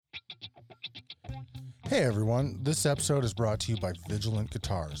Hey everyone, this episode is brought to you by Vigilant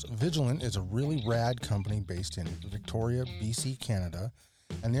Guitars. Vigilant is a really rad company based in Victoria, BC, Canada,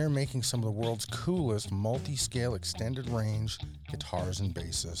 and they're making some of the world's coolest multi-scale extended range guitars and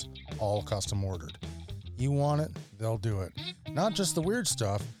basses, all custom ordered. You want it, they'll do it. Not just the weird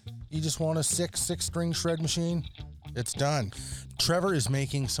stuff, you just want a six-string shred machine? It's done. Trevor is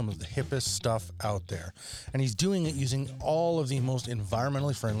making some of the hippest stuff out there, and he's doing it using all of the most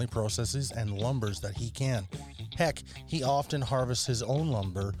environmentally friendly processes and lumbers that he can. Heck, he often harvests his own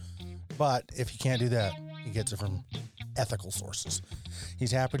lumber, but if he can't do that, he gets it from ethical sources.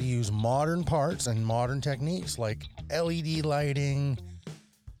 He's happy to use modern parts and modern techniques like LED lighting,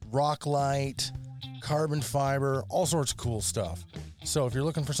 rock light, carbon fiber, all sorts of cool stuff. So if you're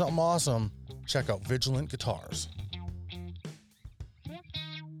looking for something awesome, check out Vigilant Guitars.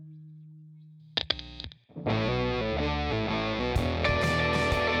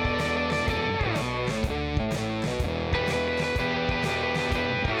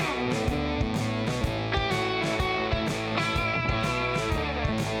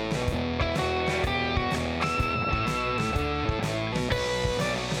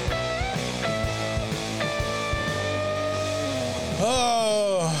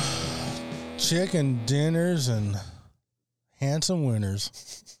 Chicken dinners and handsome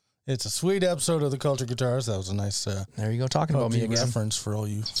winners. It's a sweet episode of the Culture Guitars. That was a nice there you go, talking about me again. Reference for all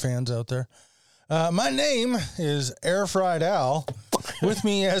you fans out there. My name is Air Fried Al. With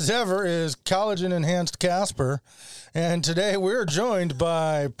me as ever is Collagen Enhanced Casper. And today we're joined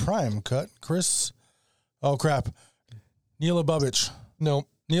by Prime Cut Chris. Oh crap. Neil Abovich. No.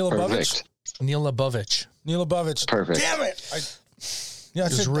 Neil Abovich. Neil Abovich. Neil Abovich. Perfect. Damn it. I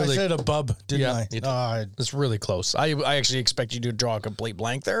said a bub, didn't I? It's really close. I actually expect you to draw a complete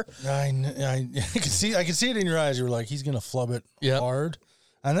blank there. I can see it in your eyes. You were like, he's gonna flub it hard,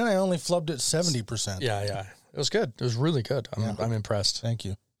 and then I only flubbed it 70%. Yeah. It was good. It was really good. I'm impressed. Thank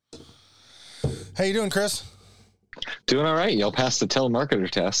you. How you doing, Chris? Doing all right. You'll pass the telemarketer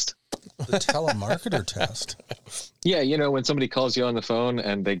test. The telemarketer test. Yeah, you know, when somebody calls you on the phone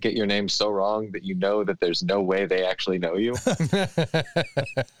and they get your name so wrong that you know that there's no way they actually know you.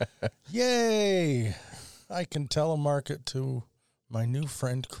 Yay! I can telemarket to my new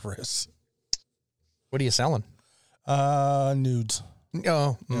friend Chris. What are you selling? Nudes.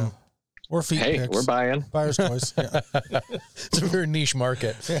 Oh, yeah. Or feet pics. We're buying. Buyer's toys. Yeah. It's a very niche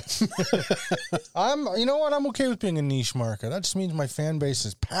market. Yeah. You know what? I'm okay with being a niche market. That just means my fan base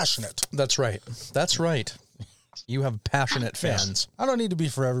is passionate. That's right. You have passionate fans. I don't need to be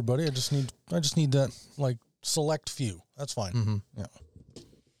for everybody. I just need that like select few. That's fine. Mm-hmm. Yeah.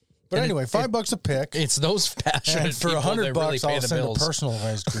 But and anyway, $5 a pick. It's those passionate and for people $100 really I'll send a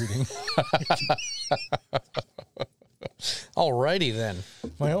personalized greeting. Alrighty then.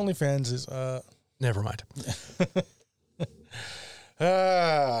 My OnlyFans is never mind.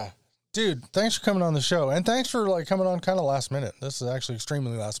 Dude, thanks for coming on the show, and thanks for coming on kind of last minute. This is actually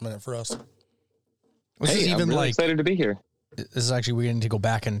extremely last minute for us. I'm really excited to be here. This is actually, we need to go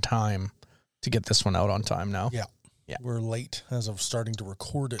back in time to get this one out on time now. Yeah. We're late as of starting to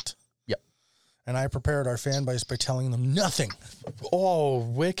record it. Yep. And I prepared our fan base by telling them nothing. Oh,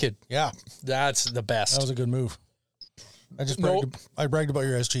 wicked. Yeah. That's the best. That was a good move. I bragged about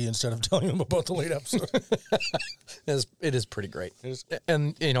your SG instead of telling them about the late episode. It is pretty great. It is.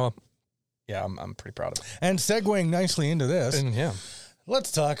 And, I'm pretty proud of it. And segueing nicely into this, yeah, let's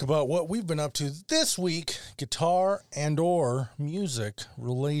talk about what we've been up to this week, guitar and or music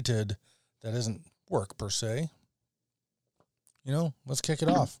related that isn't work per se. Let's kick it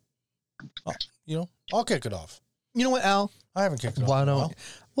off. I'll kick it off. You know what, Al? I haven't kicked it off.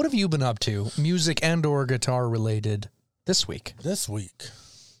 What have you been up to, music and or guitar related, this week? This week,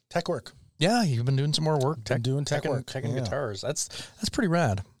 tech work. Yeah, you've been doing some more work. Doing tech work. Tech and guitars. That's pretty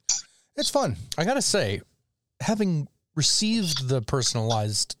rad. It's fun. I gotta say, having received the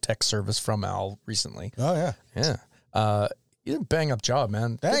personalized tech service from Al recently. Oh yeah. Yeah. You did a bang up job,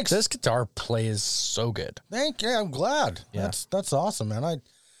 man. Thanks. This guitar plays so good. Thank you. I'm glad. Yeah. That's awesome, man.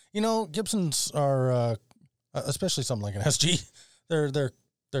 Gibsons are especially something like an SG.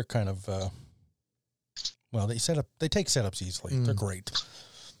 They're kind of they take setups easily. They're great.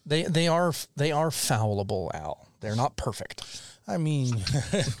 They are fallible, Al. They're not perfect. I mean,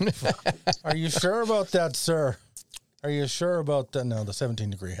 are you sure about that, sir? Are you sure about that? No, the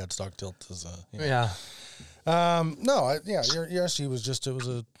 17-degree headstock tilt is Yeah. Your SG was just,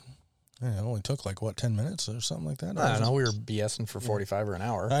 it only took 10 minutes or something like that. I don't know. We were BSing for 45 or an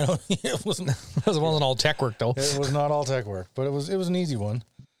hour. It wasn't all tech work though. It was not all tech work, but it was an easy one.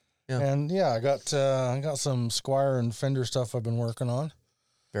 Yeah. And I got some Squire and Fender stuff I've been working on.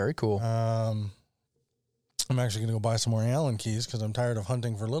 Very cool. I'm actually going to go buy some more Allen keys because I'm tired of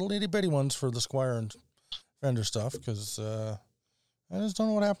hunting for little itty bitty ones for the Squire and Fender stuff because I just don't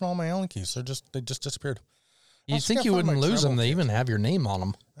know what happened to all my Allen keys. They just disappeared. You'd think you wouldn't lose them. They even have your name on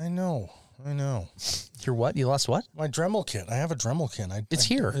them. I know. Your what? You lost what? My Dremel kit. I have a Dremel kit. It's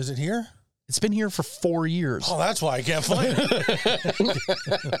here. Is it here? It's been here for 4 years. Oh, that's why I can't find it.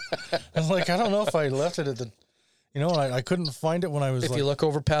 I was like, I don't know if I left it at the, I couldn't find it when I was. If you look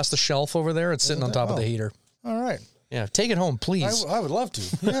over past the shelf over there, it's sitting on top of the heater. All right. Yeah, take it home, please. I would love to.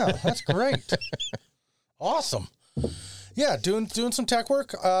 Yeah, that's great. Awesome. Yeah, doing some tech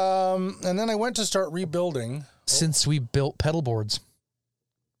work. And then I went to start rebuilding. Since we built pedal boards.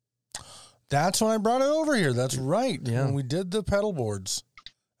 That's when I brought it over here. That's right. Yeah. When we did the pedal boards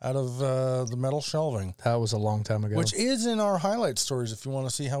out of the metal shelving. That was a long time ago. Which is in our highlight stories if you want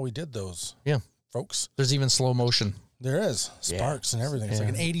to see how we did those. Yeah. Folks. There's even slow motion. There is. Sparks and everything. It's like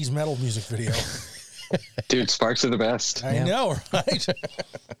an 80s metal music video. Dude, Sparks are the best. I know, right?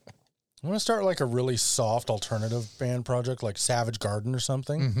 I want to start like a really soft alternative band project like Savage Garden or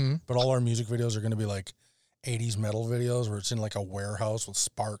something. But all our music videos are going to be like 80s metal videos where it's in like a warehouse with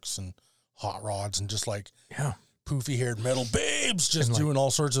sparks and hot rods and just like poofy haired metal babes just doing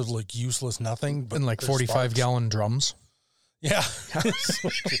all sorts of like useless nothing. But and like 45-gallon drums. Yeah.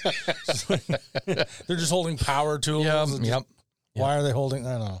 They're just holding power tools. Yep. Why are they holding?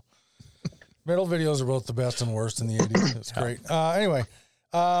 I don't know. Metal videos are both the best and worst in the 80s. It's great. Anyway.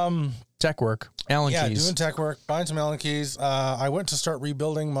 Tech work. Allen keys. Yeah, doing tech work. Buying some Allen keys. I went to start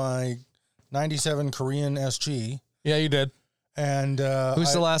rebuilding my 97 Korean SG. Yeah, you did. And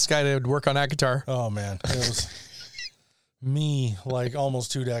who's the last guy that would work on that guitar? Oh, man. It was me like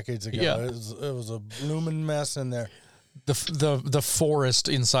almost 2 decades ago. Yeah. It was a blooming mess in there. The forest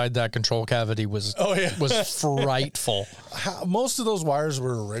inside that control cavity was frightful. Most of those wires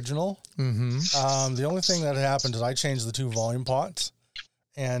were original. The only thing that had happened is I changed the 2 volume pots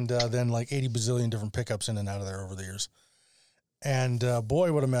and then like 80 bazillion different pickups in and out of there over the years. And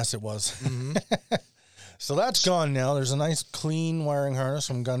boy, what a mess it was. So that's gone now. There's a nice clean wiring harness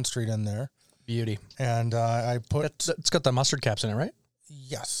from Gun Street in there. Beauty. And I put... It's got the mustard caps in it, right?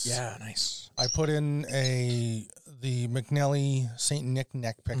 Yes. Yeah, nice. I put in the McNelly St. Nick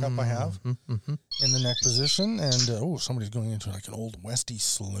neck pickup I have in the neck position. And, somebody's going into like an old Westie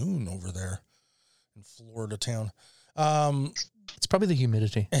saloon over there in Florida town. It's probably the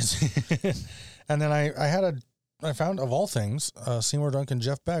humidity. And then I found, of all things, Seymour Duncan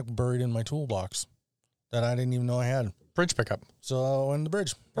Jeff Beck buried in my toolbox that I didn't even know I had. Bridge pickup. So, in the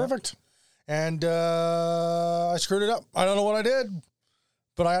bridge. Perfect. And I screwed it up. I don't know what I did,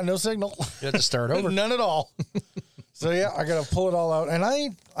 but I had no signal. You had to start over. None at all. So, yeah, I got to pull it all out. And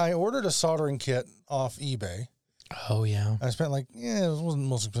I ordered a soldering kit off eBay. Oh, yeah. I spent it wasn't the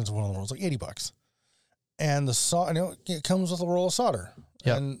most expensive one in the world. It was like $80. And it comes with a roll of solder.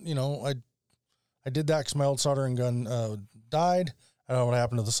 Yep. And, I did that because my old soldering gun died. I don't know what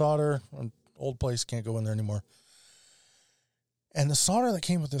happened to the solder. Old place, can't go in there anymore. And the solder that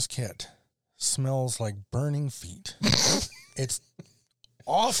came with this kit smells like burning feet. It's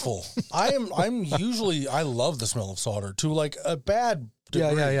awful. I love the smell of solder to like a bad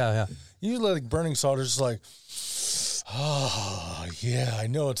degree. Yeah. Usually like burning solder is just like, oh yeah, I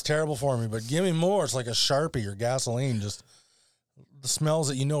know it's terrible for me, but give me more. It's like a Sharpie or gasoline, just the smells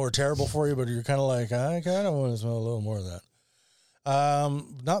that are terrible for you, but you're kind of like, I kind of want to smell a little more of that.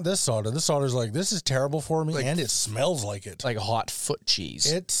 Not this solder. This solder's like, this is terrible for me, and it smells like it. Like hot foot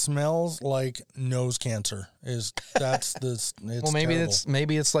cheese. It smells like nose cancer. It's well, maybe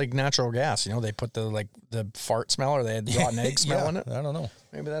it's like natural gas. They put the fart smell or they had rotten egg smell in it. I don't know.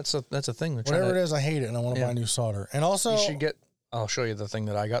 Maybe that's a thing. Whatever it is, I hate it, and I want to buy new solder. And also, you should get. I'll show you the thing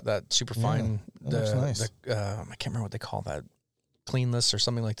that I got. That super fine. That's nice. I can't remember what they call that. Cleanless or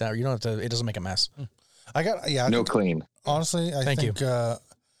something like that. Or you don't have to. It doesn't make a mess. Clean. Honestly, I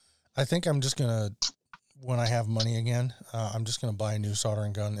think I'm just gonna, when I have money again, I'm just gonna buy a new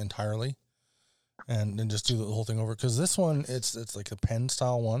soldering gun entirely, and then just do the whole thing over. Because this one, it's like a pen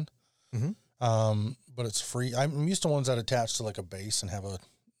style one, but it's free. I'm used to ones that attach to like a base and have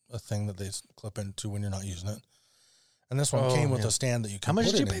a thing that they clip into when you're not using it. And this one came with a stand that you can. How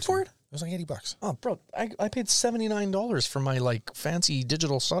much did you pay for it? It was like $80. Oh, bro, I paid $79 for my fancy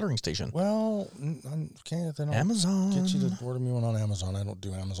digital soldering station. Well, okay, then I'll Amazon. Get you to order me one on Amazon. I don't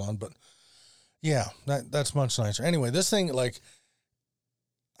do Amazon, but yeah, that's much nicer. Anyway, this thing,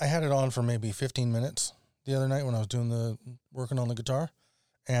 I had it on for maybe 15 minutes the other night when I was working on the guitar,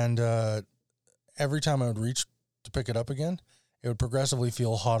 and every time I would reach to pick it up again, it would progressively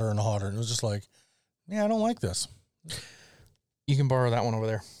feel hotter and hotter. And it was just like, yeah, I don't like this. You can borrow that one over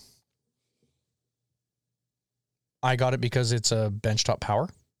there. I got it because it's a benchtop power.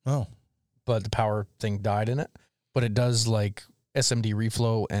 Oh. But the power thing died in it. But it does like SMD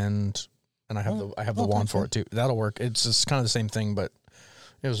reflow and I have the wand for it too. That'll work. It's just kind of the same thing, but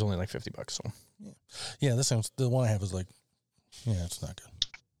it was only like $50. So yeah, the one I have is like, yeah, it's not good.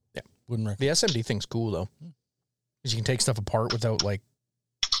 Yeah, wouldn't recommend. The SMD thing's cool though, because you can take stuff apart without like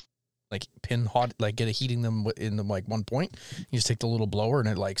pin hot, like heating them in the like one point. You just take the little blower and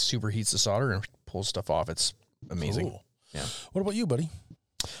it like superheats the solder and pulls stuff off. It's amazing. Cool. Yeah. What about you, buddy?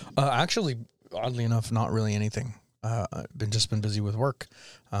 Actually, oddly enough, not really anything. I've been busy with work.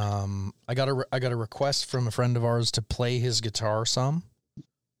 I got a request from a friend of ours to play his guitar some,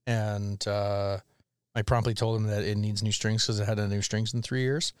 and I promptly told him that it needs new strings because it had new strings in 3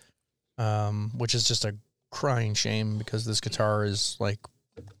 years, which is just a crying shame because this guitar is like,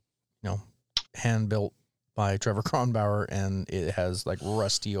 hand built by Trevor Kronbauer, and it has like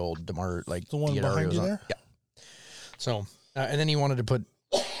rusty old DeMar like the one behind you there. Yeah. So and then he wanted to put,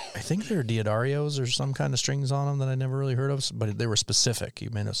 I think they're Diodarios or some kind of strings on them that I never really heard of, but they were specific. He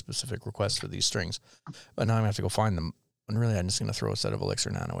made a specific request for these strings. But now I'm going to have to go find them. And really, I'm just going to throw a set of Elixir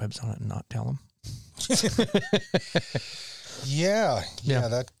Nano Webs on it and not tell him. Yeah.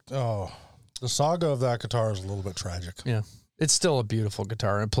 The saga of that guitar is a little bit tragic. Yeah. It's still a beautiful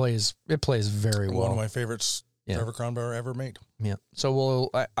guitar. It plays very well. One of my favorites Trevor Kronbauer ever made. Yeah. So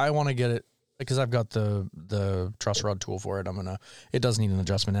I want to get it, because I've got the truss rod tool for it. It does need an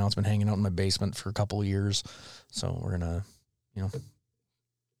adjustment now. It's been hanging out in my basement for a couple of years. So we're going to,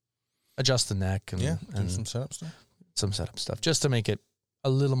 adjust the neck and do some setup stuff. Some setup stuff just to make it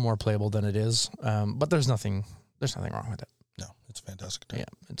a little more playable than it is. But there's nothing wrong with it. No, it's a fantastic guitar.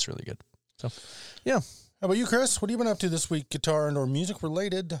 Yeah, it's really good. So, yeah. How about you, Chris? What have you been up to this week? Guitar and or music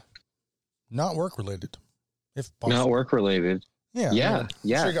related? Not work related, if possible. Not work related. Yeah. Yeah. I'm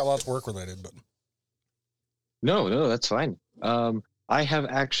sure you got lots of work related, but no, that's fine. I have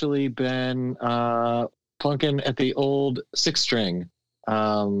actually been plunking at the old 6-string.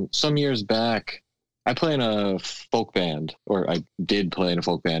 Some years back, I play in a folk band, or I did play in a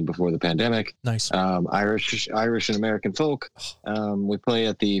folk band before the pandemic. Nice. Irish and American folk. We play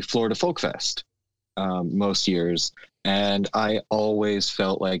at the Florida Folk Fest most years, and I always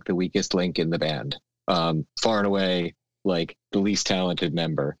felt like the weakest link in the band, far and away, like the least talented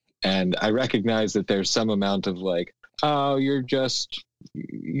member. And I recognize that there's some amount of like, oh, you're just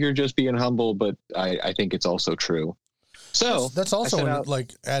being humble, but I think it's also true. So that's also an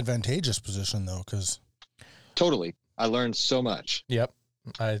like advantageous position though, because totally, I learned so much. Yep,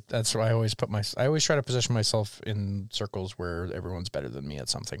 that's why I always try to position myself in circles where everyone's better than me at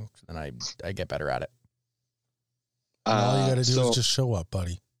something, and I get better at it. All you got to do is just show up,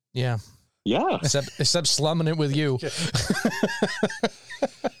 buddy. Yeah. Yeah. Except slumming it with you.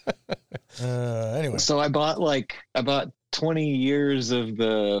 Anyway, so I bought 20 years of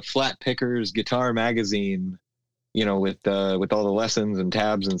the Flat Pickers Guitar Magazine, with all the lessons and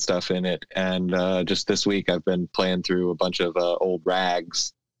tabs and stuff in it. And just this week, I've been playing through a bunch of old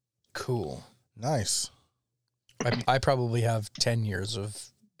rags. Cool. Nice. I probably have 10 years of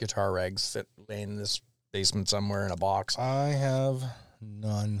guitar rags that lay in this basement somewhere in a box. I have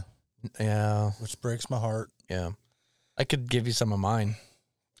none. Yeah. Which breaks my heart. Yeah. I could give you some of mine.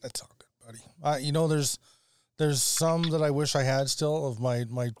 That's all good, buddy. There's some that I wish I had still of my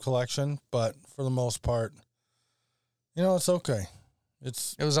collection, but for the most part, it's okay.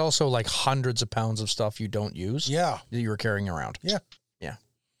 It was also like hundreds of pounds of stuff you don't use. Yeah. That you were carrying around. Yeah. Yeah.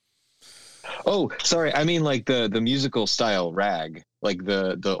 Oh, sorry. I mean like the musical style rag, like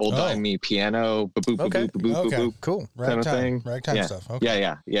the old timey piano, boop, boop, okay. boop, boop, boop, okay. boop, Cool. Ragtime Ragtime stuff.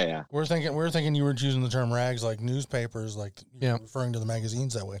 Okay. Yeah. We're thinking you were using the term rags like newspapers, like referring to the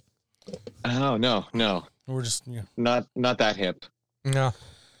magazines that way. Oh, no. We're just not that hip. No.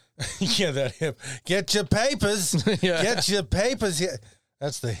 Yeah, that hip. Get your papers. Yeah. Get your papers here.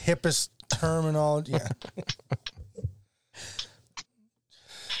 That's the hippest terminology. Yeah.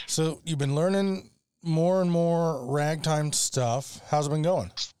 So you've been learning more and more ragtime stuff. How's it been going?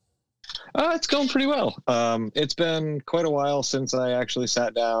 It's going pretty well. It's been quite a while since I actually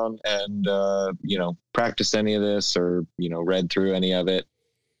sat down and practiced any of this or read through any of it.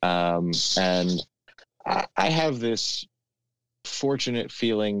 And I have this fortunate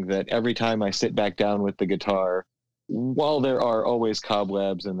feeling that every time I sit back down with the guitar, while there are always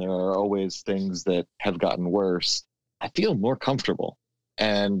cobwebs and there are always things that have gotten worse, I feel more comfortable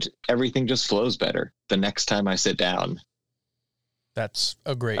and everything just flows better the next time I sit down. That's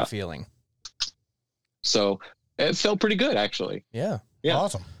a great feeling. So it felt pretty good, actually. Yeah.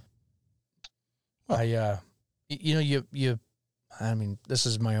 Awesome. I, I mean, this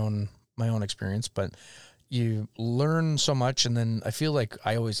is my own experience, but you learn so much, and then I feel like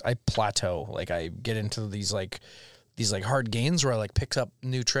I plateau. Like I get into these hard gains where I like pick up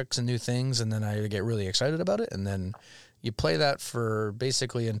new tricks and new things, and then I get really excited about it, and then you play that for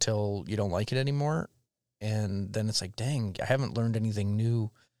basically until you don't like it anymore, and then it's like, dang, I haven't learned anything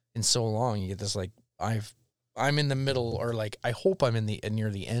new in so long. You get this like I'm in the middle, or like I hope I'm near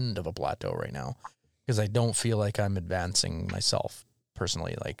the end of a plateau right now, because I don't feel like I'm advancing myself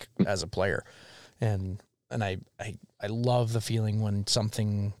personally, like as a player, and I love the feeling when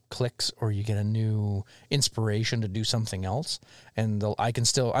something clicks or you get a new inspiration to do something else, and I'm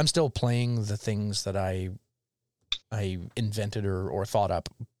still playing the things that I invented or thought up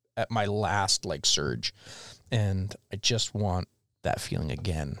at my last like surge, and I just want that feeling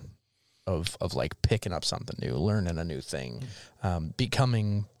again of like picking up something new, learning a new thing,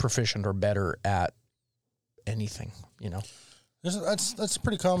 becoming proficient or better at anything, you know. That's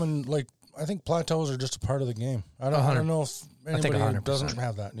pretty common. Like, I think plateaus are just a part of the game. I don't know if anybody doesn't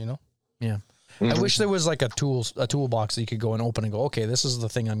have that, you know? Yeah. I wish there was like a toolbox that you could go and open and go, okay, this is the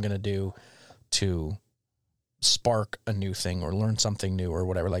thing I'm going to do to spark a new thing or learn something new or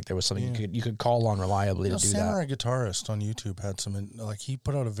whatever. Like there was something you could call on reliably to do that. Samurai Guitarist on YouTube had some, like he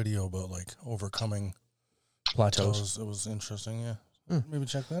put out a video about like overcoming plateaus. It was interesting. Yeah. Maybe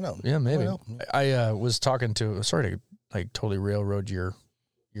check that out. Yeah, maybe. I was talking to, sorry to like totally railroad your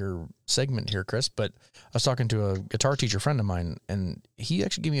segment here, Chris, but I was talking to a guitar teacher friend of mine, and he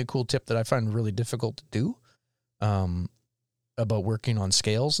actually gave me a cool tip that I find really difficult to do, about working on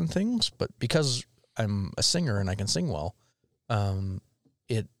scales and things. But because I'm a singer and I can sing well,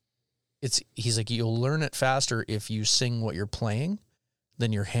 he's like, you'll learn it faster if you sing what you're playing,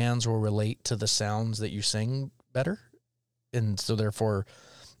 then your hands will relate to the sounds that you sing better. And so therefore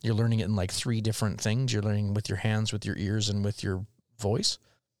you're learning it in like 3 different things. You're learning with your hands, with your ears, and with your voice.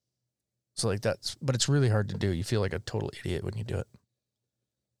 So like but it's really hard to do. You feel like a total idiot when you do it.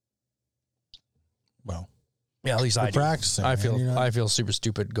 Well, yeah, at least I do. Practicing. I feel super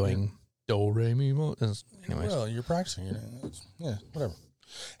stupid going do, re, mi, mo. Anyways. Well, you're practicing. Yeah, whatever.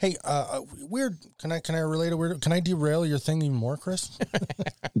 Hey, weird. Can I relate a weird? Can I derail your thing even more, Chris?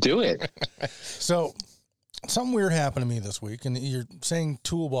 Do it. So, something weird happened to me this week, and you're saying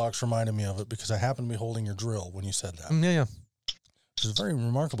toolbox reminded me of it because I happened to be holding your drill when you said that. Yeah. It's a very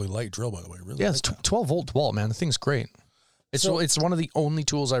remarkably light drill, by the way. Really, yeah, it's 12-volt DeWalt, man. The thing's great. It's one of the only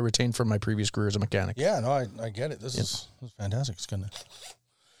tools I retained from my previous career as a mechanic. Yeah, no, I get it. This is fantastic. It's great.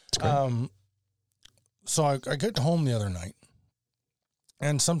 So I get home the other night,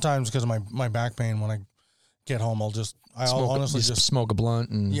 and sometimes because of my back pain, when I get home, I'll honestly just smoke a blunt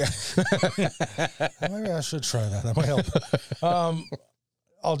and maybe I should try that. That might help.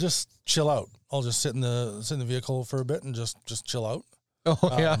 I'll just chill out. I'll just sit in the vehicle for a bit and just chill out. Oh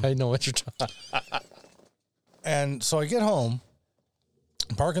yeah, I know what you're talking. And so I get home,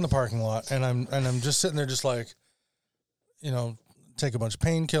 park in the parking lot, and I'm just sitting there, just like, you know, take a bunch of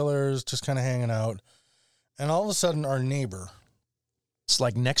painkillers, just kind of hanging out, and all of a sudden, our neighbor, it's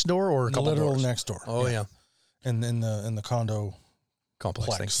like next door or a couple literal doors? next door. Oh yeah, in the condo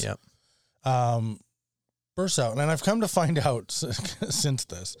complex thing. Yeah. Bursts out, and I've come to find out since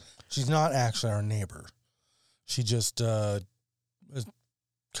this, she's not actually our neighbor. She just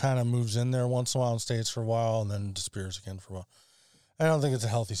kind of moves in there once in a while and stays for a while and then disappears again for a while. I don't think it's a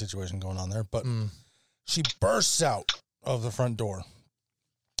healthy situation going on there, but she bursts out of the front door,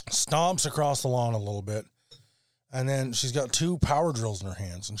 stomps across the lawn a little bit, and then she's got 2 power drills in her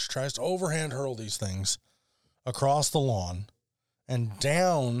hands, and she tries to overhand hurl these things across the lawn and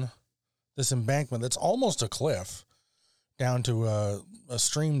down this embankment that's almost a cliff down to a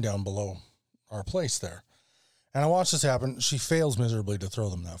stream down below our place there. And I watch this happen. She fails miserably to throw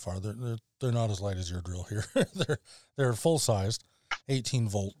them that far. They're not as light as your drill here. they're full sized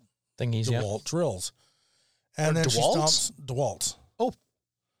 18-volt thingies, DeWalt drills. And then DeWalt's? DeWalt's. Oh,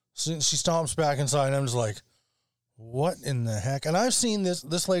 so she stomps back inside, and I'm just like, what in the heck? And I've seen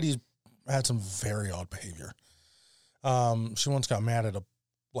this lady's had some very odd behavior. She once got mad at a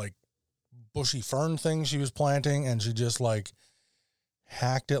like bushy fern thing she was planting, and she just like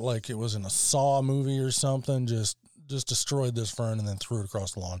hacked it like it was in a Saw movie or something, just destroyed this fern and then threw it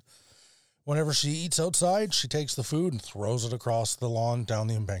across the lawn. Whenever she eats outside, she takes the food and throws it across the lawn down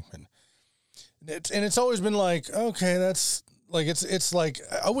the embankment. It's always been like, okay, that's like, it's like,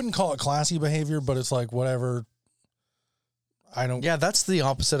 I wouldn't call it classy behavior, but it's like, whatever. Yeah, that's the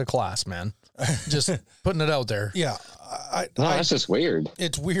opposite of class, man. Just putting it out there. Yeah. That's just weird.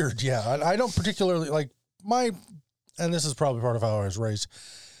 It's weird. Yeah. I don't particularly like and this is probably part of how I was raised.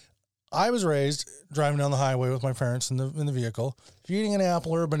 I was raised driving down the highway with my parents in the vehicle. If you're eating an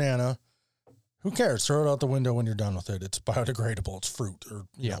apple or a banana, Who cares? Throw it out the window when you're done with it. It's biodegradable. It's fruit, or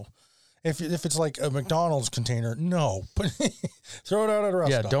you know. If it's like a McDonald's container, no. But throw it out at a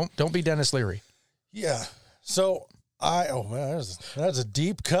restaurant. Yeah, don't be Dennis Leary. Yeah. So man, that's a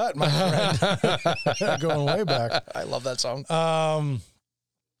deep cut, my friend. Going way back. I love that song.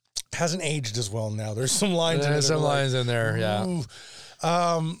 Hasn't aged as well now. There's some lines. There's some lines in there. Yeah.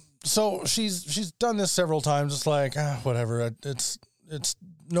 So she's done this several times. It's like whatever. It's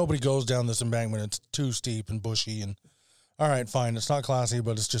nobody goes down this embankment. It's too steep and bushy and. All right, fine. It's not classy,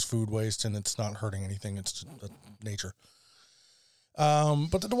 but it's just food waste, and it's not hurting anything. It's just nature.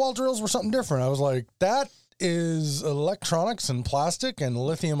 But the DeWalt drills were something different. I was like, that is electronics and plastic and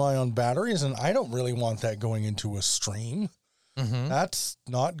lithium-ion batteries, and I don't really want that going into a stream. Mm-hmm. That's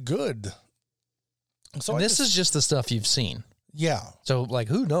not good. So this is just the stuff you've seen. Yeah. So, like,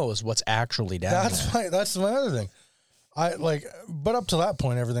 who knows what's actually down there? That's my other thing. But up to that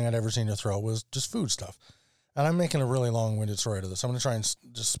point, everything I'd ever seen her throw was just food stuff. And I'm making a really long-winded story to this. I'm going to try and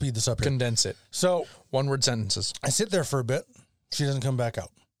just speed this up here. Condense it. So, one-word sentences. I sit there for a bit. She doesn't come back out.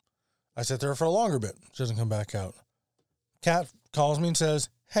 I sit there for a longer bit. She doesn't come back out. Kat calls me and says,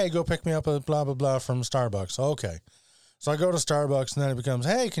 hey, go pick me up a blah, blah, blah from Starbucks. Okay. So I go to Starbucks, and then it becomes,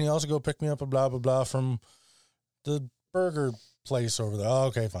 hey, can you also go pick me up a blah, blah, blah from the burger place over there? Oh,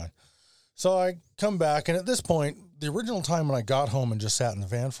 okay, fine. So I come back, and at this point, the original time when I got home and just sat in the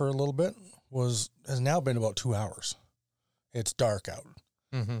van for a little bit has now been about 2 hours. It's dark out.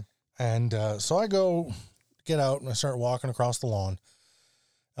 Mm-hmm. And so I go get out and I start walking across the lawn,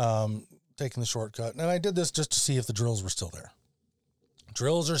 taking the shortcut. And I did this just to see if the drills were still there.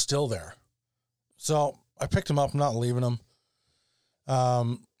 Drills are still there. So I picked them up. I'm not leaving them.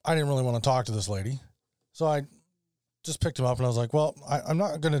 I didn't really want to talk to this lady. So I just picked them up and I was like, well, I'm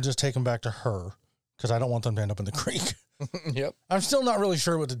not going to just take them back to her because I don't want them to end up in the creek. Yep. I'm still not really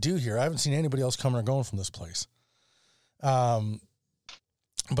sure what to do here. I haven't seen anybody else coming or going from this place.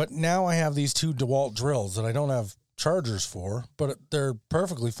 But now I have these 2 DeWalt drills that I don't have chargers for, but they're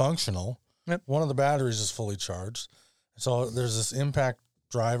perfectly functional. Yep. One of the batteries is fully charged. So there's this impact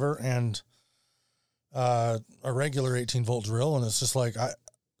driver and a regular 18-volt drill, and it's just like I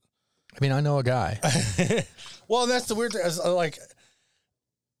mean, I know a guy. Well, that's the weird thing. Like,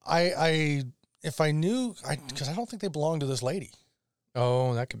 if I knew, because I don't think they belong to this lady.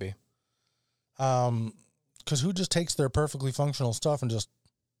 Oh, that could be. Because who just takes their perfectly functional stuff and just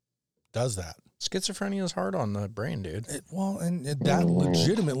does that? Schizophrenia is hard on the brain, dude. That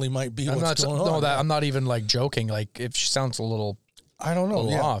legitimately might be what's going on. No, I'm not even like joking. Like, if she sounds a little, I don't know,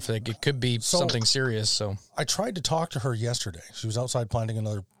 off, like it could be something serious. So I tried to talk to her yesterday. She was outside planting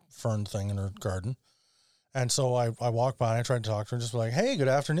another fern thing in her garden. And so I walked by and I tried to talk to her and just be like, hey, good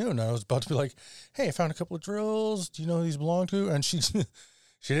afternoon. And I was about to be like, hey, I found a couple of drills. Do you know who these belong to? And she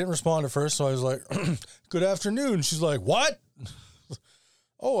didn't respond at first. So I was like, good afternoon. She's like, what?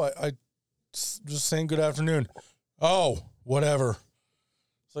 Oh, I just saying good afternoon. Oh, whatever.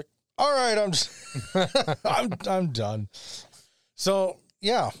 It's like, all right, I'm just, I'm done. So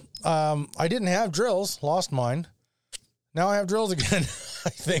yeah, I didn't have drills, lost mine. Now I have drills again, I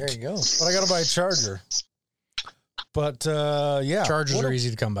think. There you go. But I got to buy a charger. But, yeah. Chargers are easy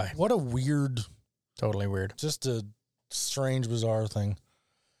to come by. What a weird. Totally weird. Just a strange, bizarre thing.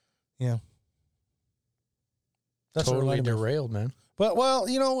 Yeah. That's totally derailed, man. But, well,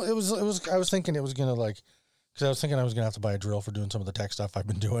 you know, I was thinking it was going to because I was thinking I was going to have to buy a drill for doing some of the tech stuff I've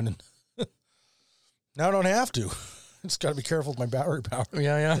been doing. And now I don't have to. Just got to be careful with my battery power.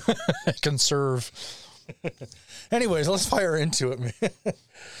 Yeah. Conserve. Anyways, let's fire into it, man.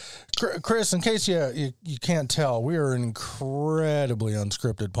 Chris, in case you can't tell, we are an incredibly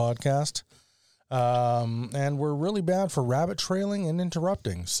unscripted podcast. And we're really bad for rabbit trailing and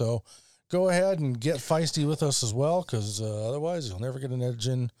interrupting. So go ahead and get feisty with us as well, because otherwise you'll never get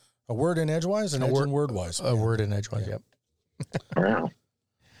a word in edgewise and a word in wordwise. A word in edgewise, yep.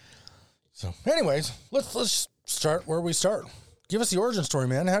 So anyways, let's start where we start. Give us the origin story,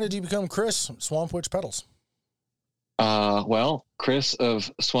 man. How did you become Chris Swamp Witch Pedals? Well, Chris of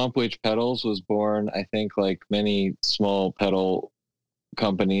Swamp Witch Pedals was born, I think, like many small pedal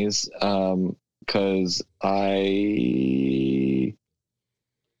companies, because I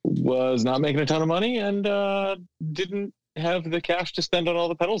was not making a ton of money and didn't have the cash to spend on all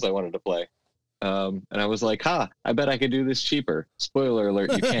the pedals I wanted to play. And I was like, I bet I could do this cheaper. Spoiler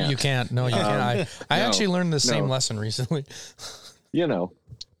alert, you can't. You can't. No, you can't. I actually learned the same lesson recently. You know,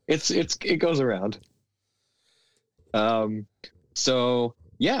 it goes around. So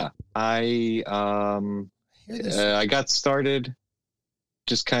yeah, I got started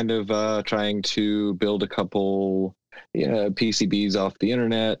just kind of trying to build a couple PCBs off the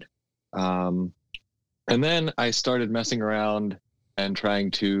internet. And then I started messing around and trying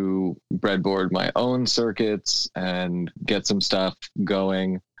to breadboard my own circuits and get some stuff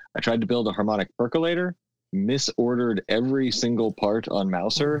going. I tried to build a harmonic percolator, misordered every single part on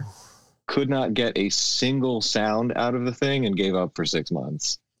Mouser, could not get a single sound out of the thing, and gave up for 6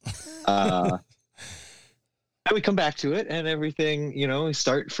 months. And we come back to it, and everything, we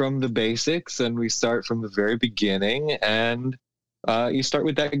start from the basics, and we start from the very beginning, and you start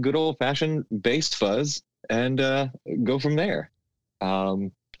with that good old fashioned bass fuzz and go from there.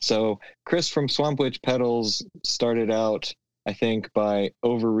 So Chris from Swamp Witch Pedals started out, I think, by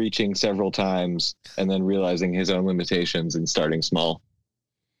overreaching several times and then realizing his own limitations and starting small.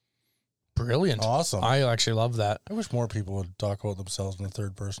 Brilliant. Awesome. I actually love that. I wish more people would talk about themselves in the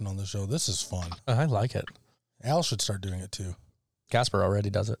third person on the show. This is fun. I like it. Al should start doing it too. Casper already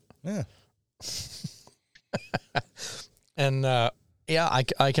does it. Yeah. And yeah,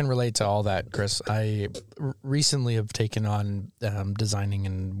 I can relate to all that, Chris. I recently have taken on designing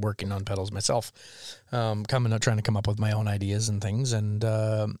and working on pedals myself, trying to come up with my own ideas and things. And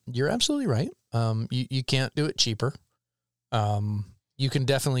you're absolutely right. You can't do it cheaper. You can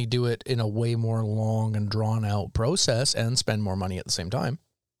definitely do it in a way more long and drawn out process and spend more money at the same time.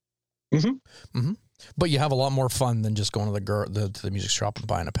 Mm-hmm. Mm-hmm. But you have a lot more fun than just going to the music shop and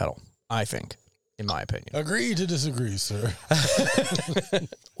buying a pedal, I think. In my opinion. Agree to disagree, sir.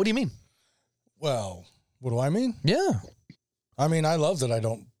 What do you mean? Well, what do I mean? Yeah. I mean, I love that I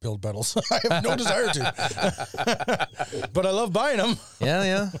don't build pedals. I have no desire to. But I love buying them.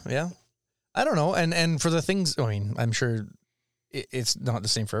 Yeah. I don't know. And for the things, I mean, I'm sure it's not the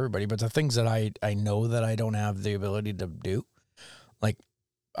same for everybody, but the things that I know that I don't have the ability to do, like,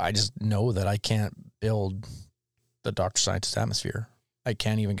 I just know that I can't build the Dr. Scientist Atmosphere. I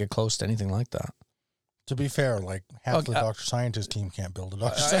can't even get close to anything like that. To be fair, like half the Dr. Scientist team can't build a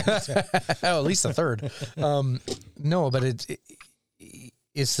Dr. Scientist. Oh, at least a third. No, but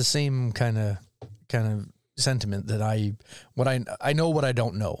it's the same kind of sentiment that I know what I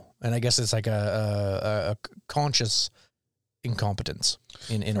don't know, and I guess it's like a conscious incompetence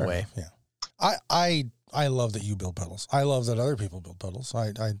in a way. Yeah, I love that you build pedals. I love that other people build pedals. I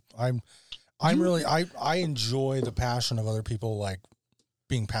enjoy the passion of other people, like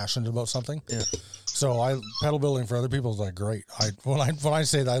being passionate about something. Yeah. So pedal building for other people is like great. When I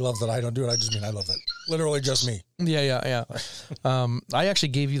say that I love that I don't do it, I just mean I love it. Literally just me. Yeah. I actually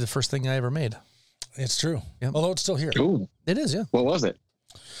gave you the first thing I ever made. It's true. Yep. Although it's still here. Ooh, It is, yeah. what was it?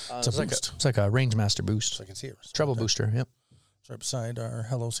 It's a boost. It's like a Rangemaster boost. So I can see it. It's Treble right there. booster, yep. It's right beside our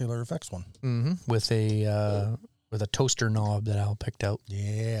Hello Sailor Effects one. Mm-hmm. With a toaster knob that Al picked out.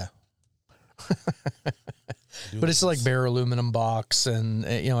 Yeah. But it's like bare aluminum box, and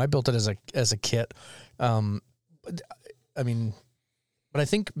I built it as a kit. But I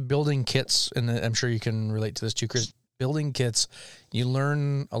think building kits, and I'm sure you can relate to this too, Chris. Building kits, you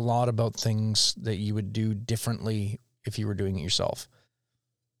learn a lot about things that you would do differently if you were doing it yourself,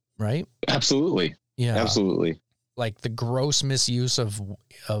 right? Absolutely. Yeah, Absolutely. Like the gross misuse of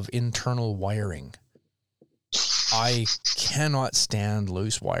internal wiring. I cannot stand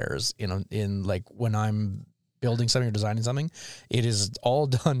loose wires in like when I'm building something or designing something. It is all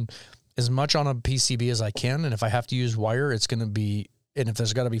done as much on a PCB as I can, and if I have to use wire, it's going to be. And if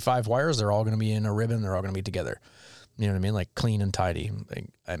there's got to be 5 wires, they're all going to be in a ribbon. They're all going to be together. You know what I mean? Like clean and tidy.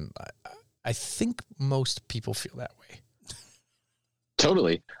 I think most people feel that way.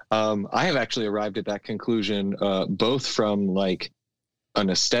 Totally. I have actually arrived at that conclusion, both from like an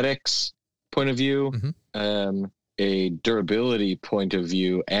aesthetics point of view, Mm-hmm. A durability point of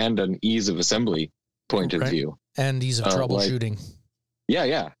view, and an ease of assembly point of view. And ease of troubleshooting.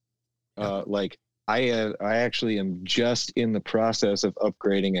 Yeah. Like I actually am just in the process of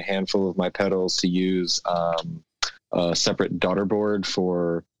upgrading a handful of my pedals to use a separate daughter board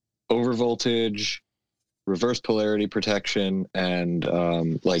for overvoltage, reverse polarity protection, and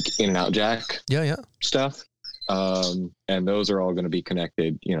like in and out jack stuff. And those are all going to be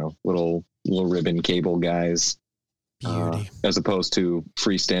connected, little ribbon cable guys. Beauty. As opposed to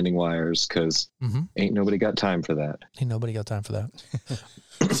freestanding wires, because ain't nobody got time for that. Ain't nobody got time for that.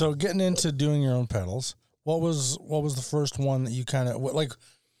 So getting into doing your own pedals, what was the first one that you kind of like?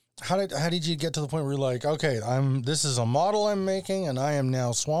 How did you get to the point where you're like, okay, this is a model I'm making, and I am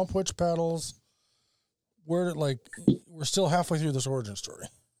now Swamp Witch pedals? We're still halfway through this origin story.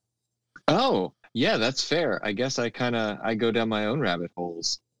 Oh yeah, that's fair. I guess I go down my own rabbit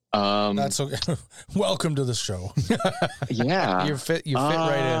holes. That's okay. Welcome to the show. Yeah, you fit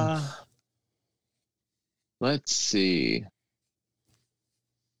right in. Let's see.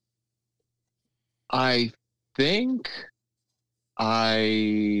 I think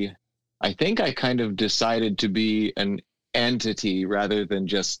I I think I kind of decided to be an entity rather than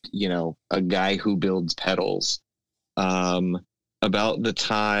just, a guy who builds pedals. About the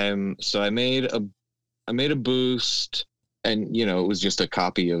time, so I made a boost, and it was just a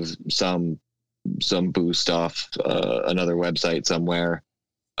copy of some boost off another website somewhere,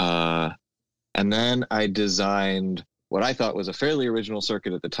 and then I designed what I thought was a fairly original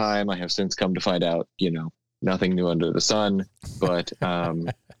circuit at the time. I have since come to find out, nothing new under the sun, but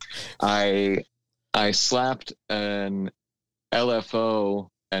I slapped an LFO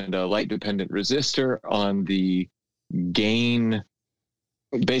and a light dependent resistor on the gain,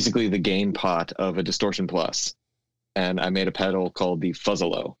 basically the gain pot of a Distortion Plus, and I made a pedal called the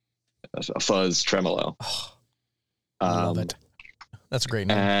Fuzzalo, a fuzz tremolo. Oh, I love it. That's a great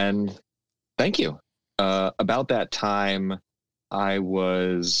name. And thank you. About that time, I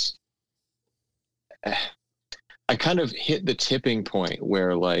kind of hit the tipping point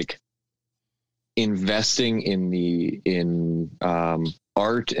where, like, investing in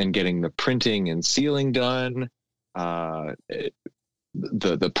art and getting the printing and sealing done,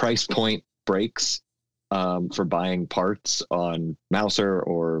 the price point breaks for buying parts on Mouser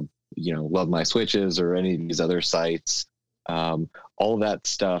or Love My Switches or any of these other sites. All that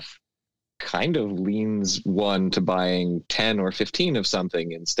stuff kind of leans one to buying 10 or 15 of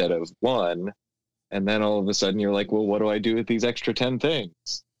something instead of one. And then all of a sudden you're like, well, what do I do with these extra 10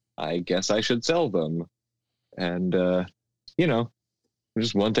 things? I guess I should sell them. And,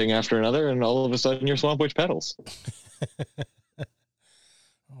 just one thing after another. And all of a sudden you're Swamp Witch Pedals.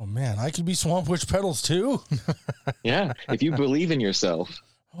 Oh man, I could be Swamp Witch Pedals too. Yeah. If you believe in yourself.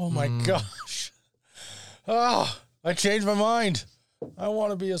 Oh my gosh. Oh, I changed my mind. I want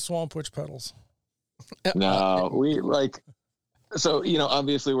to be a Swamp Witch Pedals. No,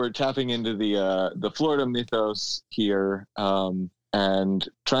 obviously we're tapping into the Florida mythos here, and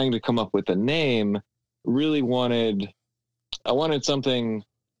trying to come up with a name. Really I wanted something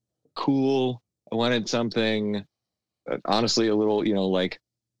cool. I wanted something, honestly, a little, like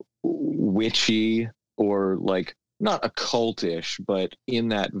witchy, or like not occultish, but in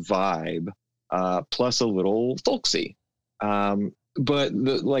that vibe, plus a little folksy. But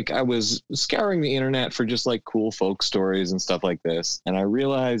I was scouring the internet for just like cool folk stories and stuff like this. And I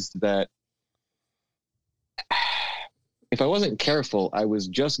realized that if I wasn't careful, I was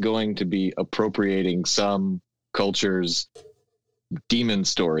just going to be appropriating some culture's demon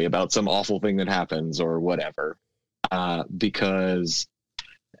story about some awful thing that happens or whatever. Because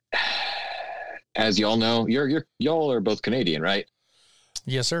as y'all know, y'all are both Canadian, right?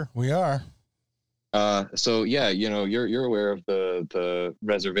 Yes, sir. We are. So yeah, you're aware of the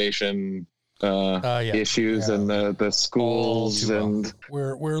reservation issues and the schools, and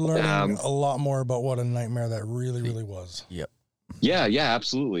we're learning a lot more about what a nightmare that really was. Yep. Yeah,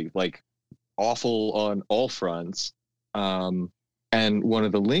 absolutely. Like awful on all fronts. And one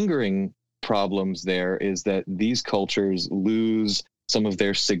of the lingering problems there is that these cultures lose some of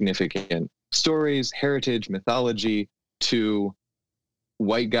their significant stories, heritage, mythology to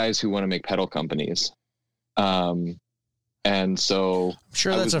white guys who want to make pedal companies. And so I'm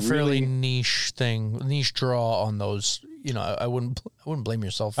sure that's a fairly niche niche draw on those. I wouldn't blame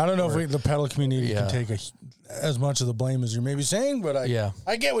yourself. I don't know if the pedal community can take as much of the blame as you're maybe saying, but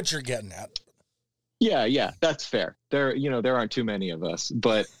I get what you're getting at. Yeah, that's fair. There aren't too many of us,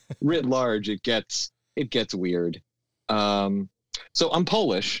 but writ large, it gets weird. So I'm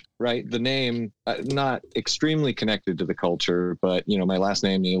Polish, right? The name, not extremely connected to the culture, but, my last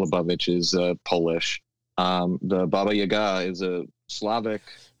name, Nilabovich, is Polish. The Baba Yaga is a Slavic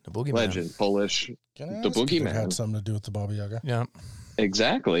legend, Polish. The boogeyman. It had something to do with the Baba Yaga. Yeah.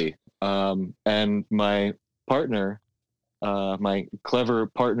 Exactly. And my partner, my clever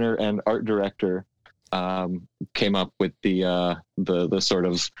partner and art director, came up with the sort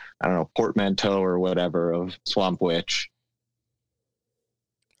of, I don't know, portmanteau or whatever of Swamp Witch.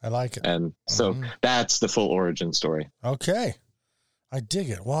 I like it. And so that's the full origin story. Okay. I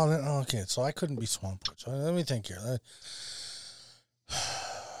dig it. Well, then, okay. So I couldn't be Swamp Witch. Let me think here.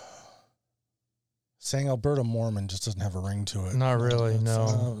 Saying Alberta Mormon just doesn't have a ring to it. Not really.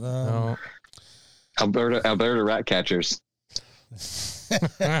 No. Alberta rat catchers.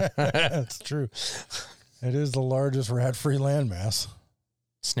 That's true. It is the largest rat-free landmass.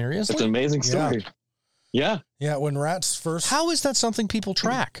 Seriously? It's an amazing story. Yeah. Yeah, when rats first... How is that something people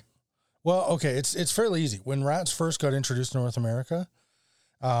track? Well, okay, it's fairly easy. When rats first got introduced to North America...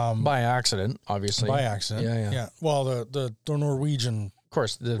 by accident, obviously. By accident. Yeah. Well, the Norwegian... Of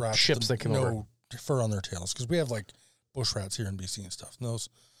course, the rats, ships that come over. Fur on their tails, because we have, like, bush rats here in BC and stuff. And those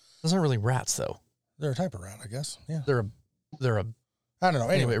aren't really rats, though. They're a type of rat, I guess. Yeah. They're a I don't know.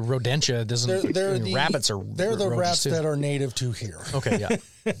 Anyway, rodentia doesn't. Rabbits are. They're the rats that are native to here. Okay, yeah.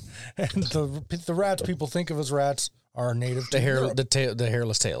 And the rats people think of as rats are native to Europe. The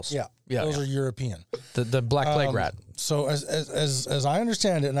hairless tails. Yeah, those are European. The black plague rat. So as I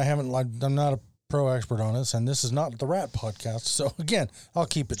understand it, and I'm not a pro expert on this, and this is not the rat podcast. So again, I'll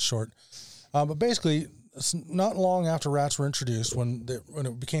keep it short. But basically, not long after rats were introduced, when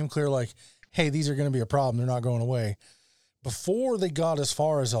it became clear, like, hey, these are going to be a problem, they're not going away. Before they got as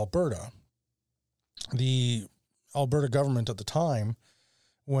far as Alberta, the Alberta government at the time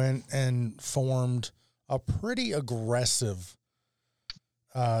went and formed a pretty aggressive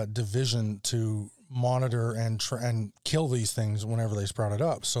division to monitor and kill these things whenever they sprouted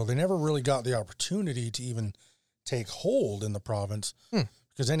up. So they never really got the opportunity to even take hold in the province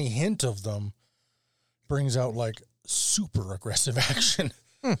because any hint of them brings out like super aggressive action.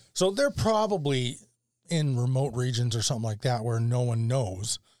 So they're probably in remote regions or something like that where no one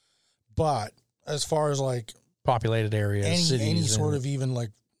knows. But as far as like populated areas, any sort of even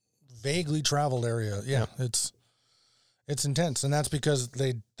like vaguely traveled area, it's intense. And that's because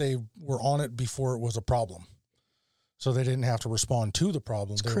they were on it before it was a problem. So they didn't have to respond to the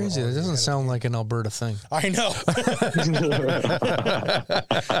problem. It's crazy. That doesn't sound like an Alberta thing. I know.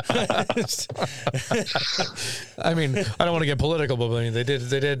 I mean, I don't want to get political, but I mean, they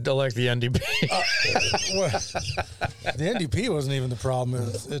did elect the NDP. The NDP wasn't even the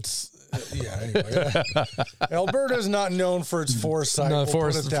problem. Anyway. Alberta is not known for its foresight. No,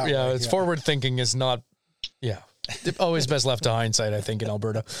 its forward thinking is not. Yeah. Always best left to hindsight, I think, in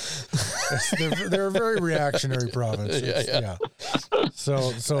Alberta. They're a very reactionary province. Yeah.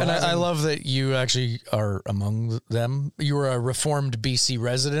 So, and I love that you actually are among them. You were a reformed BC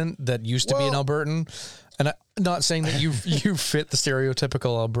resident that used to be an Albertan, and I'm not saying that you fit the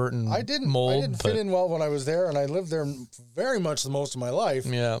stereotypical Albertan mold. I didn't fit in well when I was there, and I lived there very much the most of my life.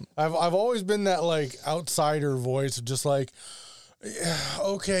 Yeah, I've always been that like outsider voice of just like.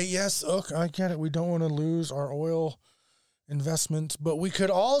 Okay, yes, okay, I get it. We don't want to lose our oil investments, but we could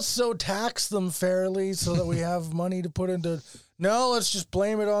also tax them fairly so that we have money to put into. No, let's just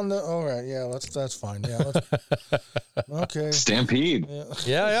blame it on the. All right, yeah, that's fine. Yeah, okay. Stampede.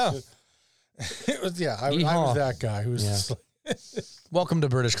 Yeah. It was I was that guy who was just like, welcome to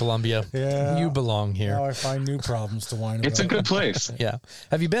British Columbia. Yeah, you belong here. Now I find new problems to whine about. It's a good place. Yeah.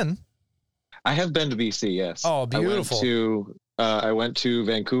 Have you been? I have been to BC. Yes. Oh, beautiful. I went to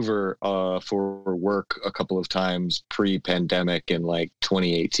Vancouver for work a couple of times pre-pandemic in like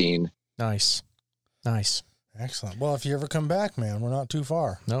 2018. Nice. Excellent. Well, if you ever come back, man, we're not too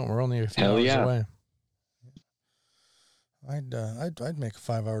far. No, we're only a few hours away. I'd make a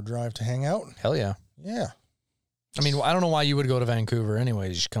 5-hour drive to hang out. Hell yeah. Yeah. I mean, I don't know why you would go to Vancouver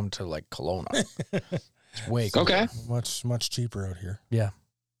anyways. You should come to like Kelowna. It's way cooler. Okay. Much cheaper out here. Yeah.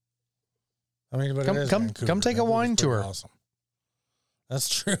 I mean, but come take a wine tour. Awesome. That's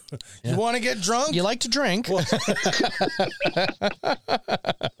true. Yeah. You want to get drunk? You like to drink?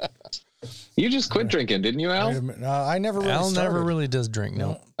 You just quit drinking, didn't you, Al? I never really Al started. never really does drink,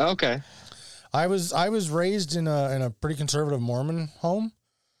 no. Okay. I was raised in a pretty conservative Mormon home,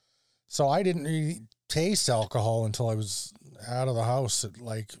 so I didn't really taste alcohol until I was out of the house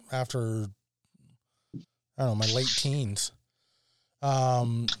after I don't know, my late teens.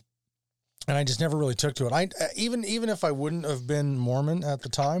 And I just never really took to it. Even if I wouldn't have been Mormon at the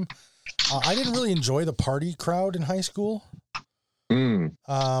time, I didn't really enjoy the party crowd in high school.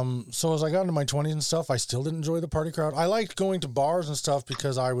 So as I got into my 20s and stuff, I still didn't enjoy the party crowd. I liked going to bars and stuff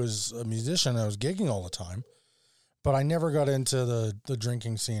because I was a musician and I was gigging all the time, but I never got into the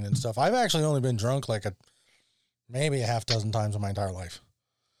drinking scene and stuff. I've actually only been drunk maybe a half dozen times in my entire life.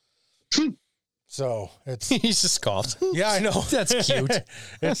 So it's he's just scoffed. Yeah, I know. That's cute.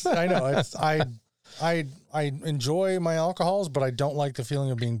 I know. I enjoy my alcohols, but I don't like the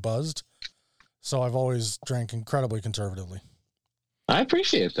feeling of being buzzed. So I've always drank incredibly conservatively. I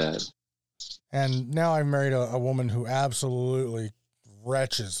appreciate that. And now I've married a woman who absolutely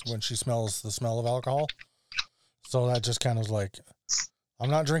retches when she smells the smell of alcohol. So that just kind of like, I'm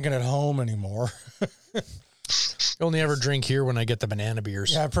not drinking at home anymore. Only ever drink here when I get the banana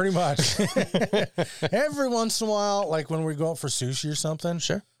beers. Yeah, pretty much. Every once in a while, like when we go out for sushi or something,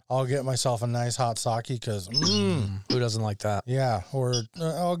 sure, I'll get myself a nice hot sake because who doesn't like that? Yeah, or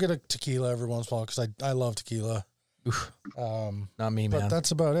I'll get a tequila every once in a while because I love tequila. Not me, man. But that's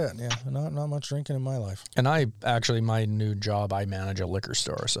about it. Yeah, not much drinking in my life. And my new job, I manage a liquor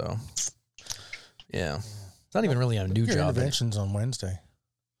store, so yeah, it's not even really a new job. Interventions on Wednesday.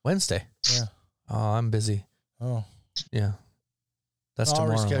 Wednesday. Yeah. Oh, I'm busy. Oh, yeah. That's I'll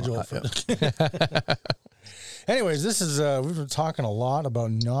tomorrow. reschedule it. Anyways, this is we've been talking a lot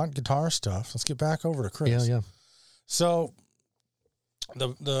about not guitar stuff. Let's get back over to Chris. Yeah. So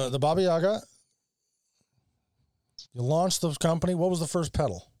the Baba Yaga, you launched the company. What was the first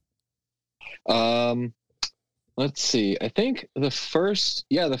pedal? Let's see. I think the first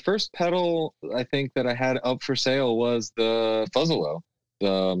pedal I think that I had up for sale was the Fuzzalo,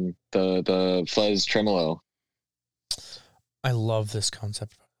 the Fuzz Tremolo. I love this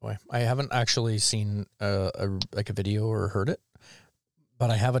concept, by the way. I haven't actually seen a video or heard it,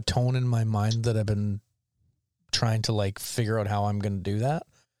 but I have a tone in my mind that I've been trying to like figure out how I'm going to do that.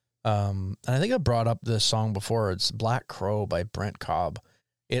 And I think I brought up this song before. It's Black Crow by Brent Cobb.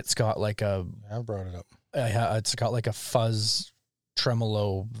 It's got like I brought it up. It's got like a fuzz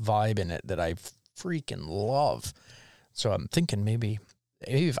tremolo vibe in it that I freaking love. So I'm thinking maybe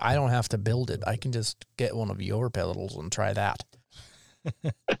if I don't have to build it, I can just get one of your pedals and try that.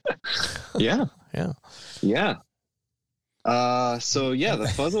 Yeah. Yeah. So yeah, the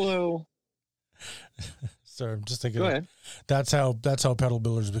Fuzzalo. Sorry, I'm just thinking. Go ahead. That's how pedal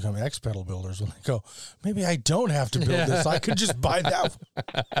builders become pedal builders when they go, maybe I don't have to build this. I could just buy that.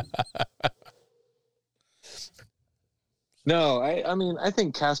 No, I mean, I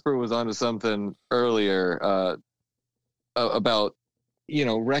think Casper was onto something earlier about,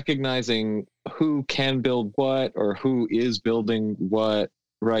 recognizing who can build what or who is building what,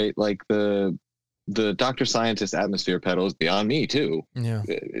 right? Like the Dr. Scientist Atmosphere pedal is beyond me too. Yeah.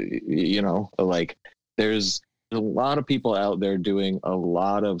 Like there's a lot of people out there doing a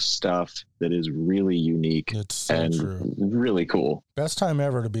lot of stuff that is really unique. It's so and true. Really cool. Best time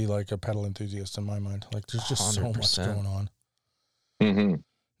ever to be like a pedal enthusiast in my mind. Like there's just 100%. So much going on. Mm-hmm.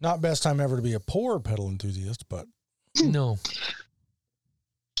 Not best time ever to be a poor pedal enthusiast, but no.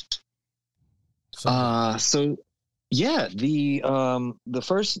 So yeah, the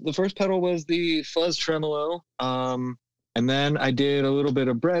first pedal was the Fuzz Tremolo. And then I did a little bit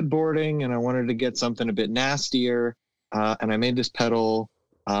of breadboarding, and I wanted to get something a bit nastier. And I made this pedal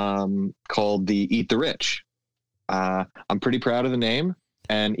called the Eat the Rich. I'm pretty proud of the name,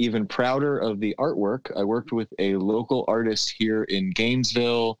 and even prouder of the artwork. I worked with a local artist here in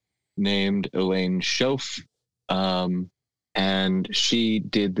Gainesville named Elaine Schoaf. And she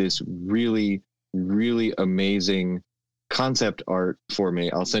did this really, really amazing concept art for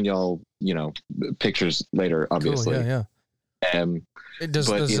me. I'll send y'all, pictures later, obviously. Cool, yeah. Does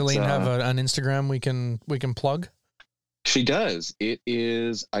Elaine have an Instagram we can plug? She does.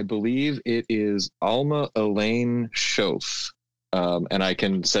 I believe it is Alma Elaine Schoaf. And I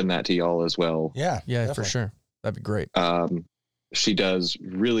can send that to y'all as well. Yeah, definitely. For sure. That'd be great. She does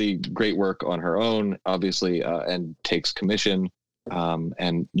really great work on her own, obviously, and takes commission.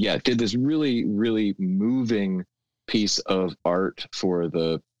 And yeah, did this really, really moving piece of art for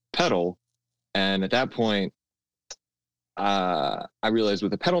the pedal. And at that point, I realized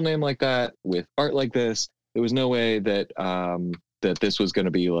with a pedal name like that, with art like this, there was no way that that this was going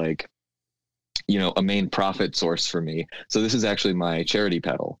to be like, a main profit source for me. So this is actually my charity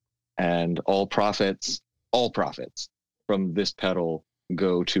pedal, and all profits from this pedal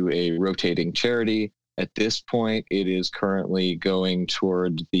go to a rotating charity. At this point, it is currently going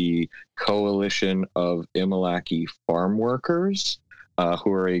toward the Coalition of Imalaki Farm Workers,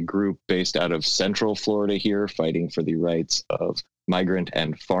 who are a group based out of Central Florida here, fighting for the rights of migrant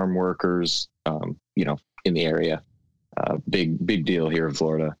and farm workers, in the area. Big deal here in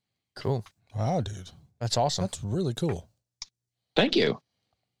Florida. Cool. Wow, dude. That's awesome. That's really cool. Thank you.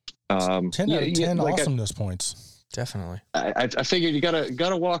 10 out of 10 awesomeness points. Definitely. I figured you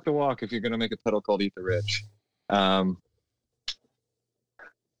gotta walk the walk if you're gonna make a pedal called Eat the Rich. And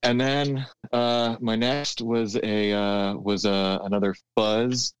then my next was another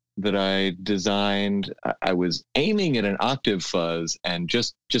fuzz that I designed. I was aiming at an octave fuzz and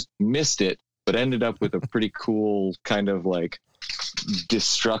just missed it, but ended up with a pretty cool kind of like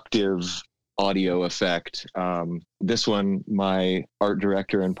destructive audio effect. This one, my art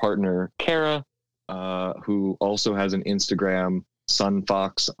director and partner, Kara, who also has an Instagram,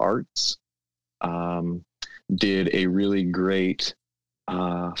 Sunfox Arts, did a really great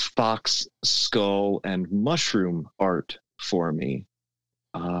fox skull and mushroom art for me.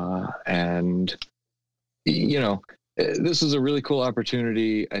 And, this is a really cool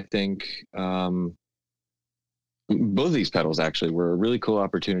opportunity. I think both of these pedals actually were a really cool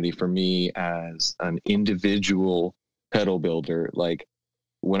opportunity for me as an individual pedal builder. Like,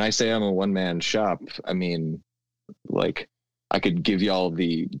 when I say I'm a one-man shop, I mean, like, I could give y'all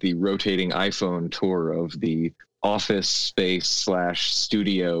the rotating iPhone tour of the office space /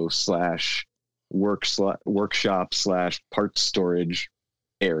 studio / workshop / parts storage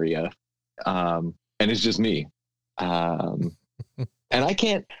area. and it's just me. And I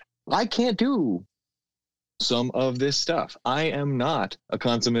can't do some of this stuff. I am not a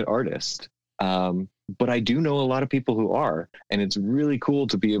consummate artist. But I do know a lot of people who are, and it's really cool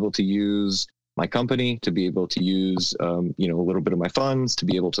to be able to use my company, to be able to use, a little bit of my funds, to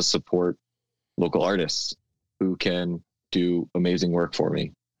be able to support local artists who can do amazing work for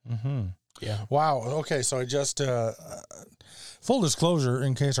me. Mm-hmm. Yeah. Wow. Okay. So I just, full disclosure,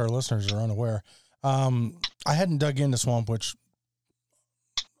 in case our listeners are unaware, I hadn't dug into Swamp Witch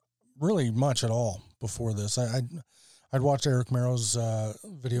really much at all before this. I'd watched Eric Merrow's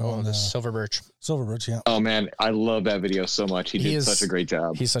video on the Silver Birch. Silver Birch, yeah. Oh man, I love that video so much. He did such a great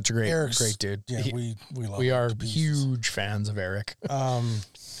job. He's such a great dude. Yeah, we love we him are to pieces. huge fans of Eric.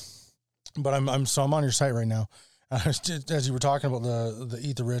 But I'm on your site right now. As you were talking about the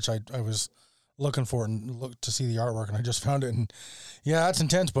Eat the Rich, I was looking for it and looked to see the artwork, and I just found it, and yeah, that's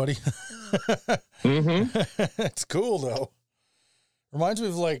intense, buddy. Mm-hmm. It's cool though. Reminds me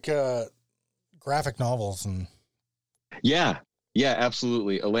of like graphic novels and. Yeah,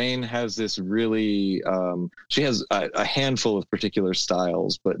 absolutely. Elaine has this really, she has a handful of particular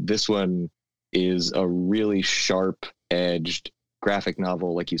styles, but this one is a really sharp edged graphic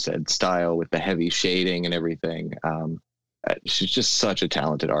novel, like you said, style with the heavy shading and everything. She's just such a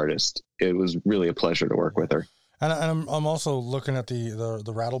talented artist. It was really a pleasure to work with her. And I'm also looking at the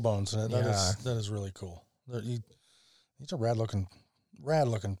Rattlebones, and that is really cool. These are rad looking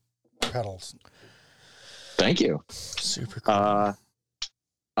pedals. Thank you. Super cool.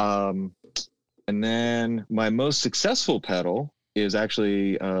 And then my most successful pedal is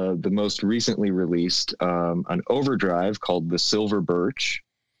actually the most recently released, an overdrive called the Silver Birch,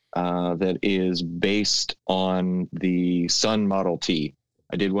 that is based on the Sun Model T.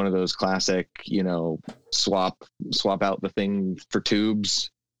 I did one of those classic, swap out the thing for tubes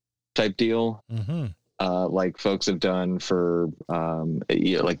type deal. Mm-hmm. Like folks have done for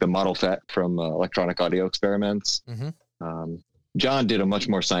like the Model FET from Electronic Audio Experiments. Mm-hmm. John did a much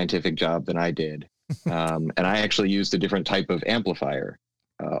more scientific job than I did. And I actually used a different type of amplifier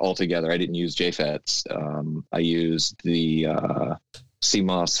altogether. I didn't use JFETs. I used the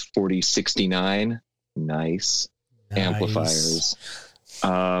CMOS 4069 nice amplifiers,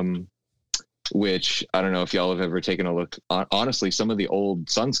 which I don't know if y'all have ever taken a look. Honestly, some of the old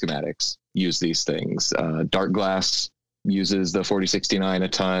Sun schematics use these things. Dark Glass uses the 4069 a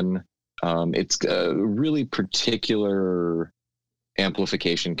ton. It's a really particular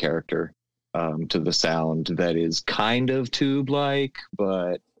amplification character to the sound that is kind of tube-like,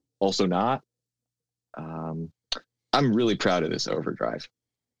 but also not. I'm really proud of this overdrive.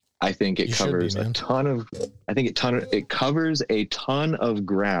 I think it covers a ton of. It covers a ton of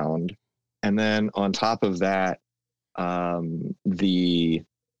ground, and then on top of that,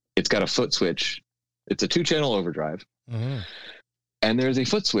 it's got a foot switch. It's a 2-channel overdrive, and there's a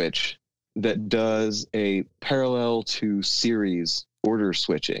foot switch that does a parallel to series order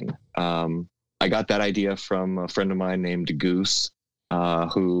switching. I got that idea from a friend of mine named Goose,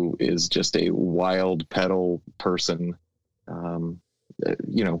 who is just a wild pedal person.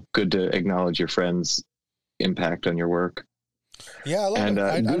 Good to acknowledge your friend's impact on your work. Yeah, I love it.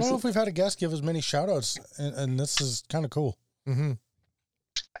 I don't know if we've had a guest give as many shout outs, and this is kind of cool. Mm-hmm.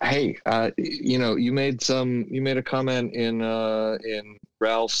 Hey, you made a comment in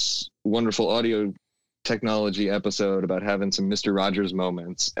Ralph's wonderful audio technology episode about having some Mr. Rogers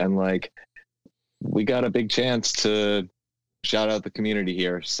moments, and like we got a big chance to shout out the community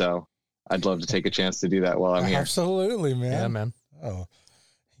here, so I'd love to take a chance to do that while I'm here. Absolutely, man. Yeah, man. Oh,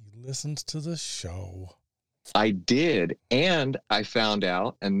 he listens to the show. I did, and I found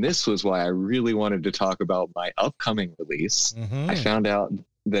out, and this was why I really wanted to talk about my upcoming release. Mm-hmm. I found out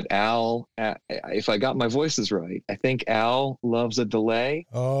that Al, if I got my voices right, I think Al loves a delay.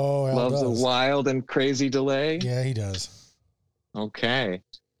 Oh, Al loves does. a wild and crazy delay. Yeah, he does. Okay.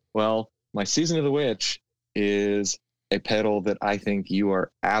 Well, my Season of the Witch is a pedal that I think you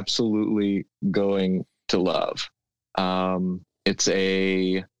are absolutely going to love.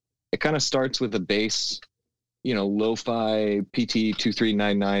 It kind of starts with a bass, lo-fi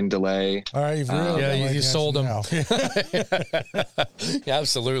PT2399 delay. All right, you've really you sold him. Yeah,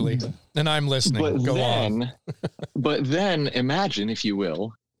 absolutely. And I'm listening. But then imagine, if you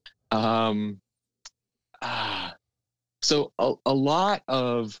will, so a lot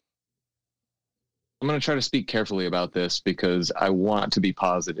of, I'm going to try to speak carefully about this because I want to be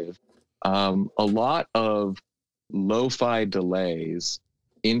positive. A lot of lo-fi delays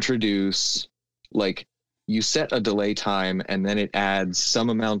introduce, like, you set a delay time and then it adds some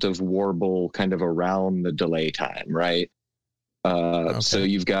amount of warble kind of around the delay time, right? Okay. So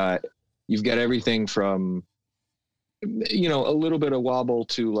you've got you've got everything from, you know, a little bit of wobble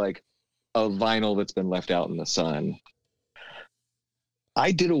to like a vinyl that's been left out in the sun.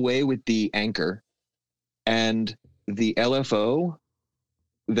 I did away with the anchor, and the LFO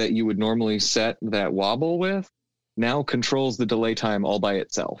that you would normally set that wobble with now controls the delay time all by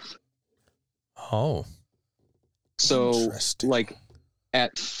itself. Oh, so like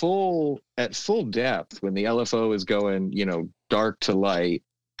at full depth, when the LFO is going, you know, dark to light,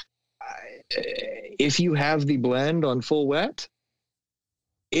 if you have the blend on full wet,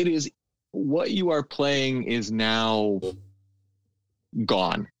 it is what you are playing is now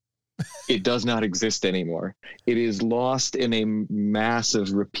gone. It does not exist anymore. It is lost in a mass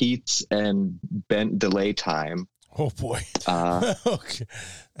of repeats and bent delay time. Oh boy. Okay.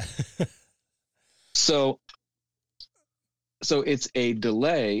 So it's a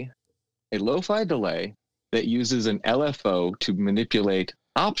delay, a lo-fi delay that uses an LFO to manipulate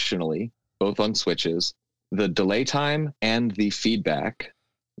optionally, both on switches, the delay time and the feedback,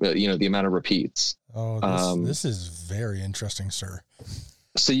 you know, the amount of repeats. Oh, this is very interesting, sir.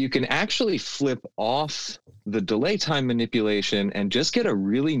 So you can actually flip off the delay time manipulation and just get a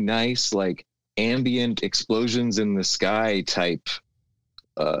really nice, like, ambient explosions in the sky type,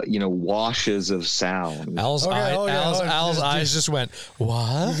 you know, washes of sound. Al's eyes just went,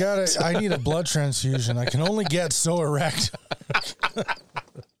 what? You gotta, I need a blood transfusion. I can only get so erect.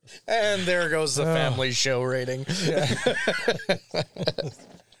 And there goes the family show rating. Yeah.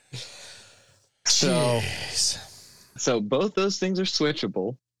 So both those things are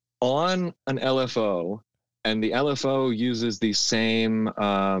switchable on an LFO, and the LFO uses the same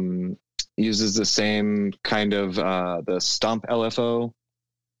kind of the Stomp LFO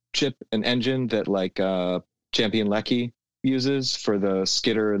chip and engine that like Champion Lecky uses for the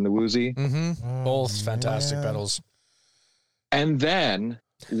Skitter and the Woozy. Mm-hmm. Oh, both fantastic man. pedals. And then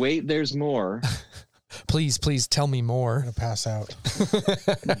wait, there's more. Please tell me I'm more. gonna pass out.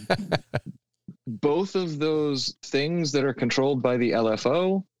 Both of those things that are controlled by the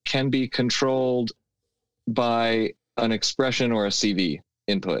LFO can be controlled by an expression or a CV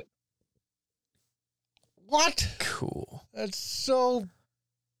input. What? Cool. That's so,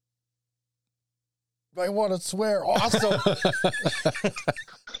 I want to swear, awesome.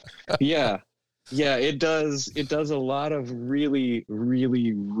 Yeah, it does a lot of really,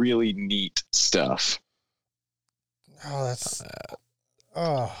 really, really neat stuff. Oh, that's,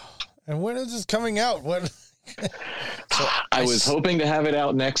 and when is this coming out? What? I was hoping to have it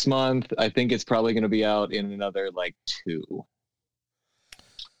out next month. I think it's probably going to be out in another like 2.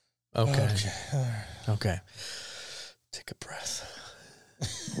 Okay. Take a breath.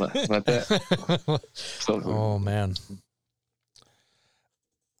 What that? Oh man.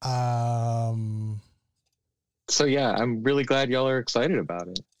 So yeah, I'm really glad y'all are excited about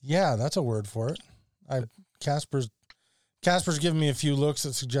it. Yeah, that's a word for it. Casper's given me a few looks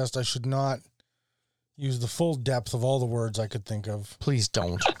that suggest I should not use the full depth of all the words I could think of. Please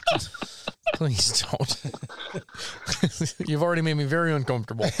don't. Please don't. You've already made me very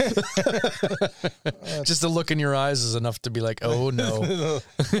uncomfortable. Just the look in your eyes is enough to be like, oh no.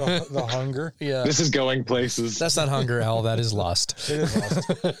 the hunger. Yeah. This is going places. That's not hunger, Al. That is lust. It is lust.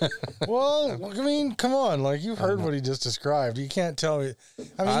 Well, I mean, come on. Like, you heard what he just described. You can't tell me.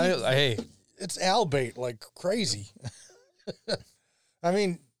 I mean, Hey. it's Al bait like crazy. I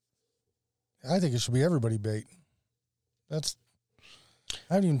mean, I think it should be everybody bait. I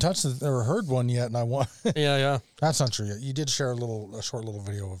haven't even touched it or heard one yet, and I want. Yeah. That's not true yet. You did share a short little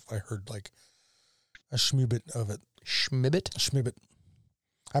video of, I heard like a schmibit of it. Schmibit.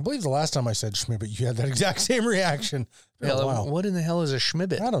 I believe the last time I said schmibit, you had that exact same reaction. Yeah, Wow. what in the hell is a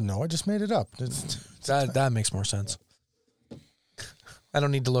schmibit? I don't know. I just made it up. That makes more sense. I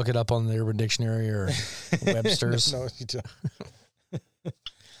don't need to look it up on the Urban Dictionary or Webster's. No, you don't.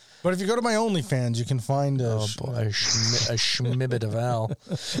 But if you go to my OnlyFans, you can find a schmibit of Al.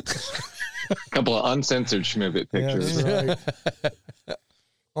 A couple of uncensored schmibit pictures. Yeah, that's right.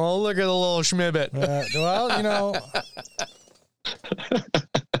 Oh, look at the little schmibit. Well, you know,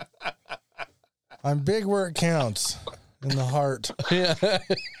 I'm big where it counts, in the heart. Yeah.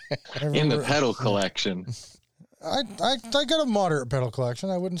 In the pedal collection. I got a moderate pedal collection.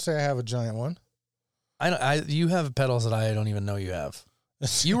 I wouldn't say I have a giant one. You have pedals that I don't even know you have.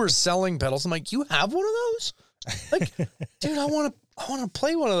 You were selling pedals. I'm like, you have one of those? Like, dude, I want to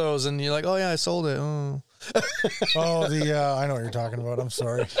play one of those. And you're like, oh yeah, I sold it. Oh, I know what you're talking about. I'm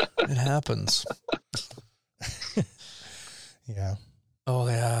sorry. It happens. Yeah. Oh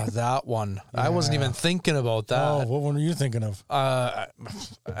yeah, that one. I wasn't even thinking about that. Oh, what one were you thinking of? I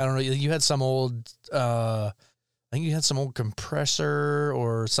don't know. You had some old I think you had some old compressor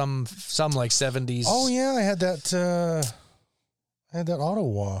or some like 70s. Oh yeah, I had that. Auto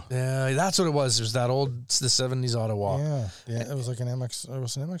wah. Yeah, that's what it was. It was that the 70s Auto wah. Yeah. It was like an MX. It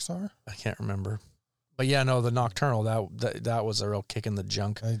was an MXR. I can't remember, but yeah, no, the Nocturnal that was a real kick in the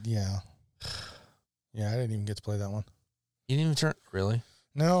junk. Yeah. I didn't even get to play that one. You didn't even turn really?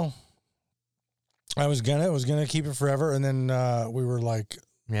 No. I was gonna keep it forever, and then we were like,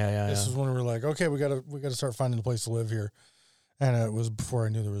 This is when we were like, okay, we gotta start finding a place to live here, and it was before I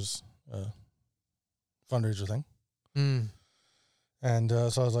knew there was a fundraiser thing. And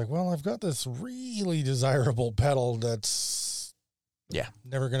so I was like, well, I've got this really desirable pedal that's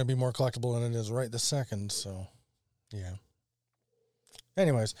never going to be more collectible than it is right this second. So, yeah.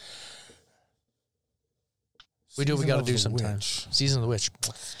 Anyways. We do what we got to do sometimes. Season of the Witch.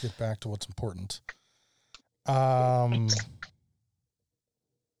 Let's get back to what's important.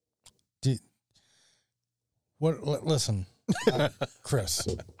 Listen, Chris,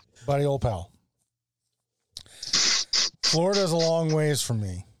 buddy, old pal. Florida's a long ways from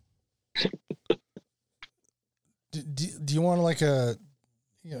me. Do you want to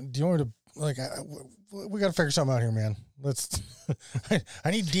do you want me to we got to figure something out here, man. Let's,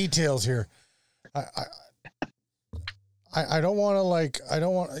 I need details here. I don't want to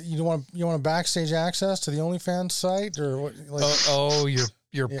you want backstage access to the OnlyFans site or what?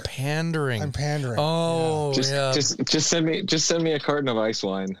 You're pandering. I'm pandering. Oh, yeah. Just send me a carton of ice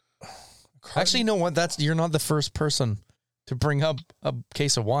wine. Actually, you know what? You're not the first person to bring up a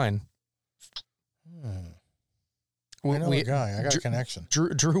case of wine. I know a guy. I got a connection.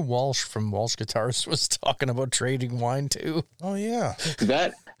 Drew Walsh from Walsh Guitars was talking about trading wine too. Oh yeah.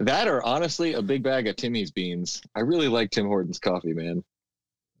 That or honestly a big bag of Timmy's beans. I really like Tim Hortons coffee, man.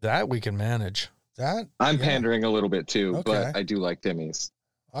 That we can manage. I'm pandering a little bit too, but I do like Timmy's.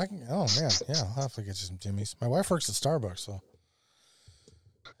 Oh man, yeah. I'll have to get you some Timmy's. My wife works at Starbucks, so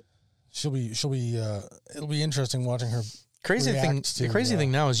she'll be it'll be interesting watching her. The crazy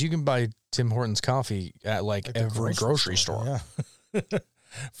thing now is you can buy Tim Hortons coffee at like every grocery store. Yeah.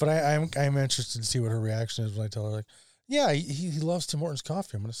 But I'm interested to see what her reaction is when I tell her, like, yeah, he loves Tim Hortons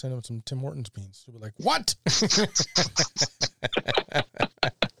coffee. I'm going to send him some Tim Hortons beans. She'll be like, what?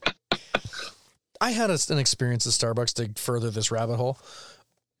 I had an experience at Starbucks to further this rabbit hole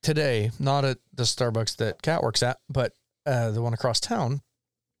today, not at the Starbucks that Kat works at, but the one across town.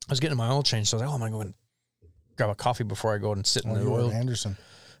 I was getting my oil change, so I was like, oh, I'm going to go and grab a coffee before I go and sit in the oil. Anderson.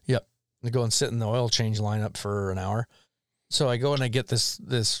 Yep. I go and sit in the oil change lineup for an hour. So I go and I get this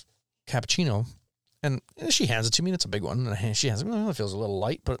cappuccino, and she hands it to me. And it's a big one. And she hands it. It feels a little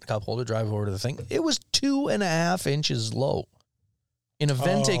light. Put it in the cup holder, drive over to the thing. It was 2.5 inches low in a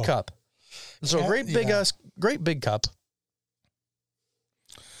Venti cup. So great big cup.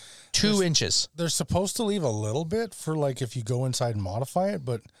 2 inches. They're supposed to leave a little bit for like if you go inside and modify it,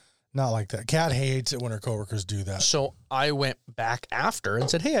 but not like that. Kat hates it when her coworkers do that. So I went back after and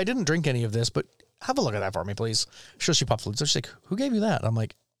said, hey, I didn't drink any of this, but have a look at that for me, please. So she popped the lid. So she's like, who gave you that? I'm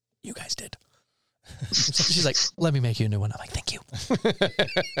like, you guys did. She's like, let me make you a new one. I'm like, thank you.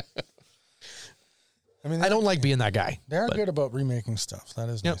 I mean, I don't like being that guy. They're good about remaking stuff. That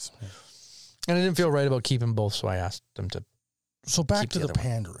is nice. Yeah. And I didn't feel right about keeping both, so I asked them to. So back to the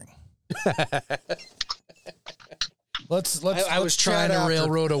pandering. Let's. I was trying to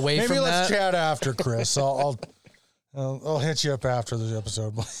railroad away from that. Maybe let's chat after, Chris. I'll hit you up after the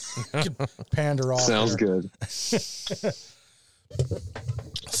episode. Pander off. Sounds good.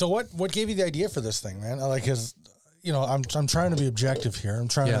 So what gave you the idea for this thing, man? I'm trying to be objective here. I'm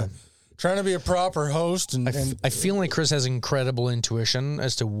trying to be a proper host, and I feel like Chris has incredible intuition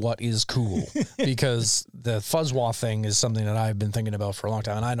as to what is cool because the Fuzzwah thing is something that I've been thinking about for a long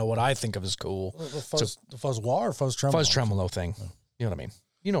time, and I know what I think of as cool. The Fuzzwah or Fuzz Tremolo? Fuzz Tremolo thing. You know what I mean?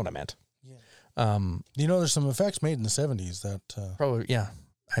 You know what I meant. Yeah. There's some effects made in the 70s that probably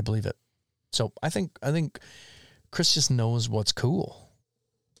I believe it. So I think Chris just knows what's cool.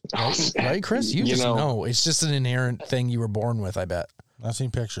 Right, Chris? You just know. It's just an inherent thing you were born with, I bet. I've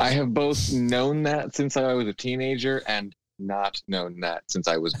seen pictures. I have both known that since I was a teenager and not known that since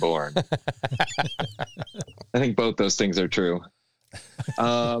I was born. I think both those things are true.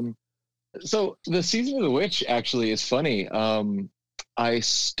 So the Season of the Witch actually is funny. I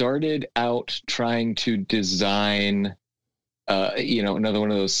started out trying to design, another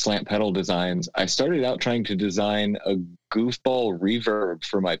one of those slant pedal designs. I started out trying to design a goofball reverb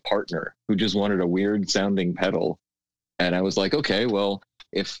for my partner who just wanted a weird sounding pedal. And I was like, okay, well,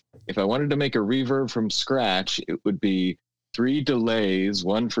 if I wanted to make a reverb from scratch, it would be 3 delays,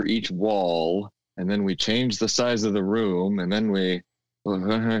 1 for each wall, and then we change the size of the room, and then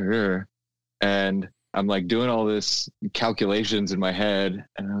and I'm like doing all this calculations in my head,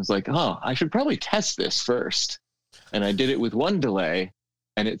 and I was like, oh, I should probably test this first. And I did it with one delay,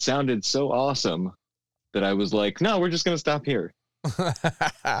 and it sounded so awesome that I was like, no, we're just going to stop here.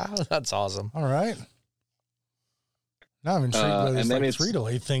 That's awesome. All right. Now I'm intrigued by this like 3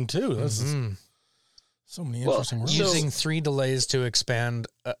 delay thing too. This is so many interesting words. Using 3 delays to expand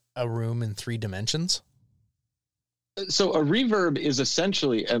a room in 3 dimensions. So a reverb is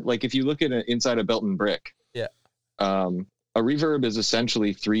essentially like if you look at it inside a Belton brick. Yeah. A reverb is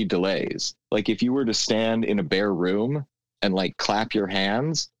essentially 3 delays. Like if you were to stand in a bare room and like clap your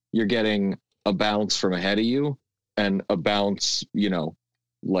hands, you're getting a bounce from ahead of you and a bounce,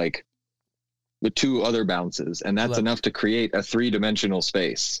 like the 2 other bounces, and that's enough to create a 3-dimensional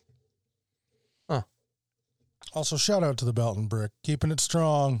space. Huh. Also, shout out to the Belton brick, keeping it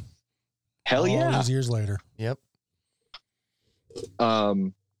strong. Hell yeah! All these years later. Yep.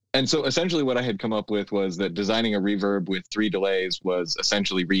 And so essentially what I had come up with was that designing a reverb with 3 delays was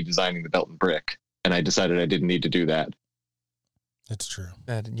essentially redesigning the Belton brick, and I decided I didn't need to do that. It's true.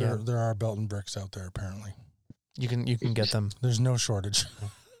 Yeah. There are Belton bricks out there, apparently. You can get them. There's no shortage.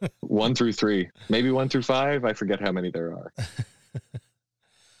 1 through 3, maybe 1 through 5. I forget how many there are.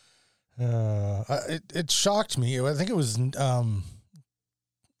 It shocked me. I think it was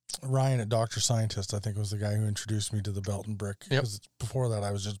Ryan at Dr. Scientist. I think was the guy who introduced me to the Belton brick. Because before that,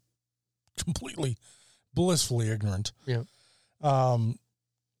 I was just completely blissfully ignorant. Yeah. And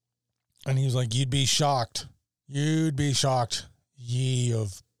he was like, "You'd be shocked. You'd be shocked, ye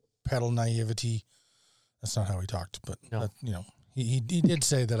of pedal naivety." That's not how he talked, but he did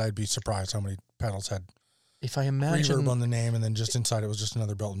say that I'd be surprised how many pedals had. If I imagine reverb on the name, and then just inside it was just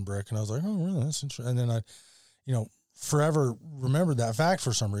another Belton brick, and I was like, "Oh, really? That's interesting." And then I, forever remembered that fact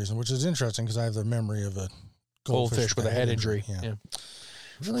for some reason, which is interesting because I have the memory of a goldfish with a head injury. Yeah.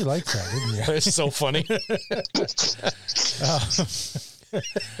 I really liked that, didn't you? It's so funny.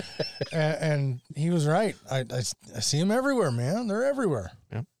 And he was right. I see them everywhere, man. They're everywhere.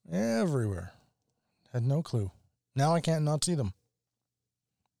 Yep. Everywhere. Had no clue. Now I can't not see them.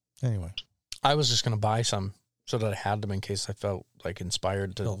 Anyway. I was just going to buy some so that I had them in case I felt like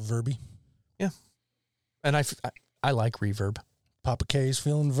inspired to. Felt verby. Yeah. And I like reverb. Papa K's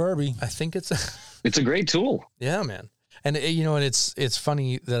feeling verby. I think it's a great tool. Yeah, man. And it's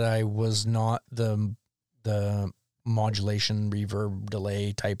funny that I was not the modulation reverb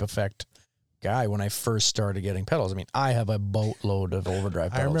delay type effect guy when I first started getting pedals. I mean, I have a boatload of overdrive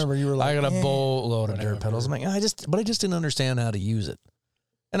pedals. I remember you were like, I got a boatload of dirt pedals. I'm like, I just didn't understand how to use it.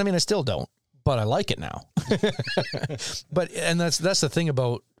 And I mean, I still don't, but I like it now. That's the thing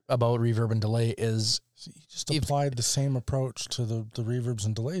about reverb and delay is you just applied the same approach to the reverbs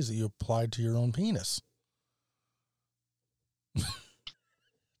and delays that you applied to your own penis.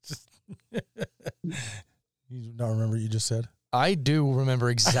 You don't remember what you just said? I do remember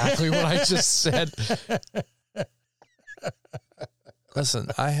exactly what I just said. Listen,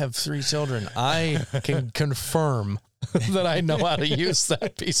 I have 3 children. I can confirm that I know how to use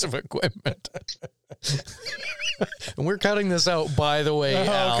that piece of equipment. And we're cutting this out, by the way.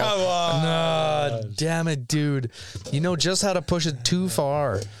 Al. Come on. Nah, damn it, dude. You know just how to push it too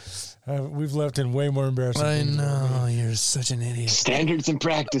far. We've left in way more embarrassing things. I know. You're such an idiot. Standards and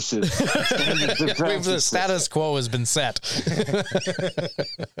practices. The status quo has been set.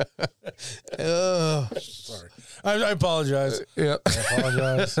 Sorry. I apologize. Yep. I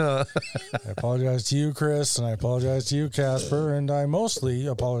apologize. I apologize to you, Chris, and I apologize to you, Casper, and I mostly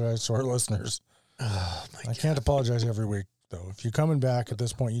apologize to our listeners. Oh, my God. I can't apologize every week, though. If you're coming back at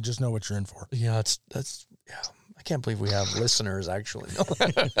this point, you just know what you're in for. Yeah, I can't believe we have listeners, actually.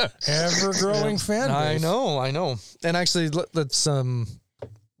 Ever-growing fan base. I know. And actually, let's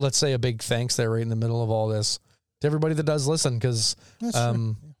say a big thanks there right in the middle of all this to everybody that does listen, because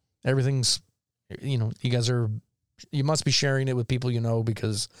everything's, you guys you must be sharing it with people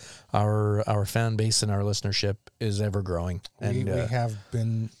because our fan base and our listenership is ever growing. And we have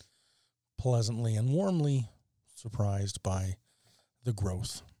been pleasantly and warmly surprised by the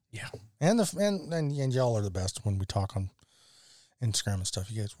growth. Yeah. And y'all are the best when we talk on Instagram and stuff.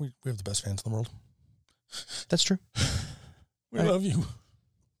 You guys, we have the best fans in the world. That's true. We love you.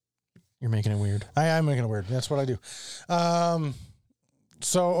 You're making it weird. I am making it weird. That's what I do.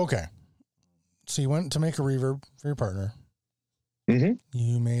 Okay. So you went to make a reverb for your partner. Mm-hmm.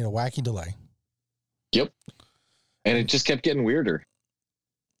 You made a wacky delay. Yep. And it just kept getting weirder.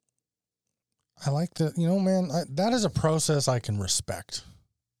 I like that. Man, that is a process I can respect.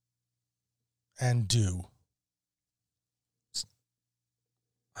 And do.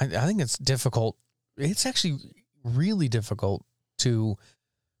 I think it's difficult. It's actually really difficult to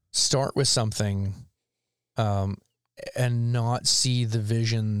start with something and not see the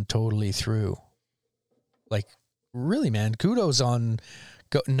vision totally through. Like, really, man, kudos on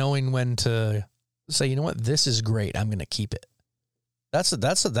knowing when to say, you know what, this is great. I'm going to keep it.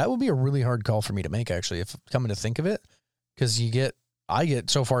 That would be a really hard call for me to make, actually, if coming to think of it, because I get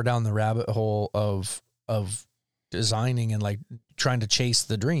so far down the rabbit hole of designing and like trying to chase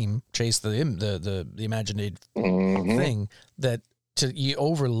the dream, chase the imagined thing, that you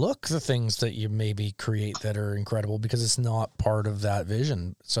overlook the things that you maybe create that are incredible because it's not part of that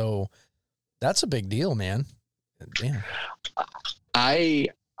vision. So that's a big deal, man. Yeah. I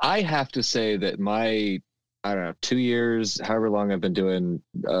have to say that my, I don't know, 2 years, however long I've been doing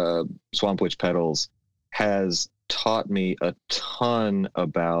Swamp Witch pedals, has taught me a ton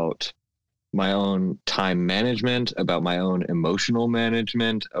about my own time management, about my own emotional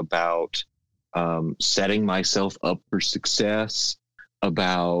management, about setting myself up for success,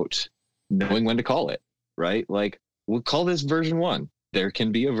 about knowing when to call it, right? Like, we'll call this version 1. There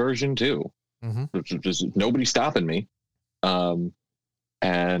can be a version 2. Mm-hmm. Just nobody's stopping me.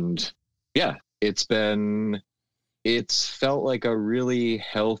 And yeah, it's felt like a really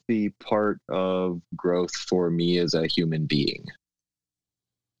healthy part of growth for me as a human being.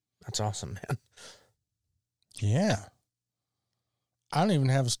 That's awesome, man. Yeah. I don't even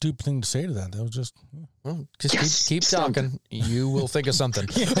have a stupid thing to say to that. That was just... Well, just keep talking. You will think of something.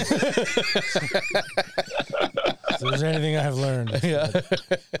 If there's anything I've learned,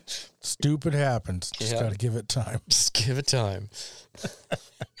 stupid happens. Just got to give it time. Just give it time.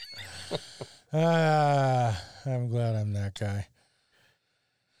 I'm glad I'm that guy.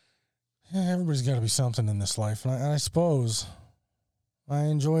 Yeah, everybody's got to be something in this life, and I suppose I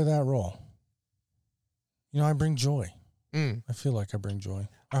enjoy that role. You know, I bring joy. I feel like I bring joy.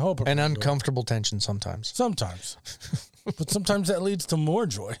 I hope. And uncomfortable tension sometimes. Sometimes. But sometimes that leads to more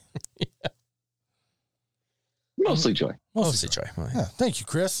joy. Yeah. Mostly joy. Mostly joy. Yeah. Thank you,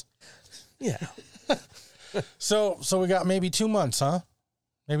 Chris. Yeah. So we got maybe 2 months, huh?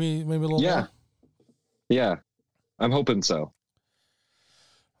 Maybe a little more? Yeah. I'm hoping so.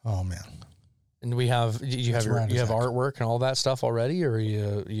 Oh, man. And you have artwork and all that stuff already, or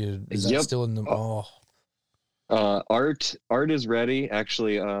is that still in the art is ready.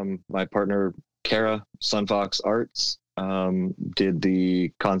 Actually, my partner Kara Sunfox Arts did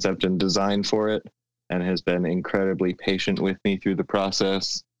the concept and design for it, and has been incredibly patient with me through the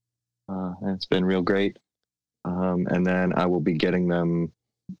process. And it's been real great. And then I will be getting them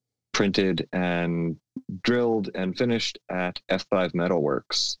printed and drilled and finished at F5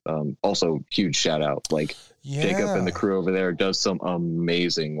 Metalworks. Also, huge shout out. Like, Jacob and the crew over there does some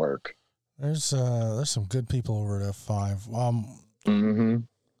amazing work. There's some good people over at F5.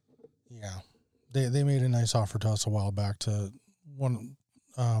 Yeah, they made a nice offer to us a while back to one.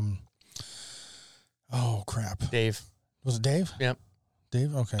 Oh crap, Dave. Was it Dave? Yep.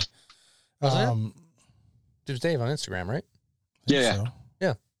 Dave. Okay. Wasn't it was Dave on Instagram, right? Yeah. So.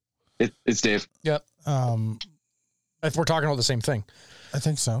 Yeah. It's Dave. Yep. If we're talking about the same thing. I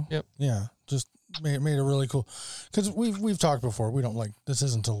think so. Yep. Yeah. Just made it really cool, because we've talked before. We don't like this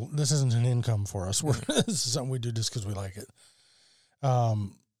isn't an income for us. This is something we do just because we like it.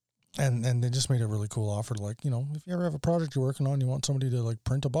 And they just made a really cool offer to, like, you know, if you ever have a project you're working on, you want somebody to like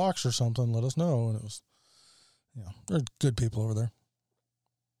print a box or something, let us know. And it was, you know, they're good people over there.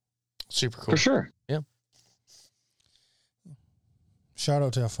 Super cool. For sure. Yeah. Shout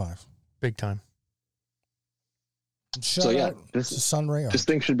out to F5. Big time. Shout out to Sunray Art. This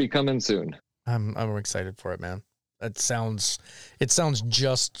thing should be coming soon. I'm excited for it, man. It sounds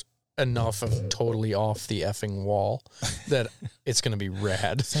just enough of totally off the effing wall that it's going to be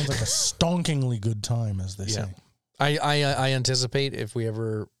rad. Sounds like a stonkingly good time, as they say. I anticipate, if we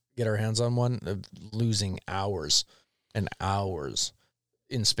ever get our hands on one, of losing hours and hours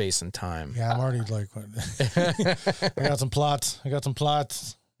in space and time. Yeah, I'm already like, I got some plots.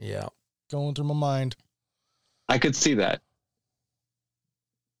 Yeah. Going through my mind. I could see that.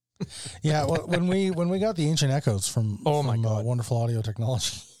 Yeah, well, when we got the Ancient Echoes from Wonderful Audio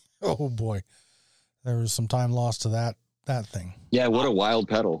Technology, oh boy, there was some time lost to that thing. Yeah, what a wild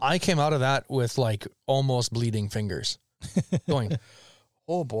pedal. I came out of that with like almost bleeding fingers, going,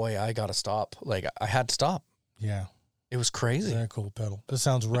 oh boy, I gotta stop. Like, I had to stop. Yeah, it was crazy. Very cool pedal. This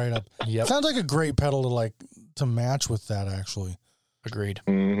sounds right up. Yep. Sounds like a great pedal to match with that, actually. Agreed.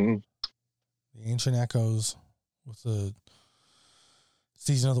 Mm-hmm. The Ancient Echoes with the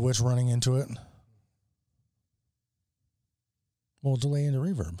Season of the Witch running into it. Well, delay into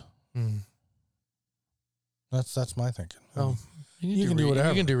reverb. That's my thinking. Oh, you can do whatever.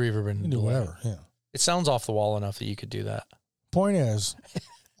 You can do reverb and do whatever. Yeah. It sounds off the wall enough that you could do that. Point is,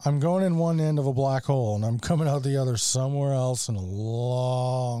 I'm going in one end of a black hole and I'm coming out the other somewhere else in a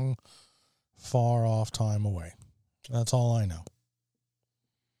long, far off time away. That's all I know.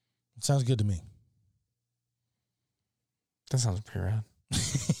 It sounds good to me. That sounds pretty rad.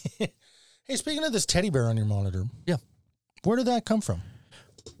 Hey, speaking of this teddy bear on your monitor. Yeah. Where did that come from?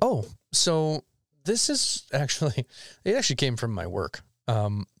 Oh, so this is actually, it actually came from my work.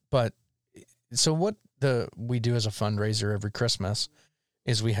 But so what we do as a fundraiser every Christmas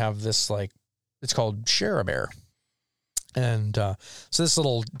is we have this, like, it's called Share a Bear. And so this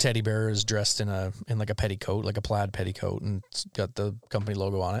little teddy bear is dressed in like a petticoat, like a plaid petticoat, and it's got the company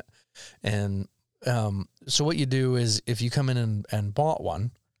logo on it. And so what you do is if you come in and bought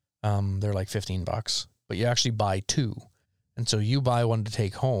one, they're like $15, but you actually buy two. And so you buy one to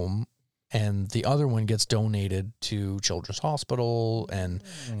take home, and the other one gets donated to Children's Hospital and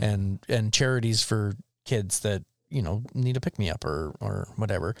charities for kids that, you know, need a pick-me-up or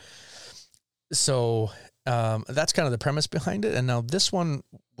whatever. So that's kind of the premise behind it. And now this one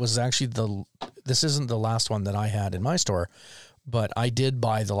was actually this isn't the last one that I had in my store, but I did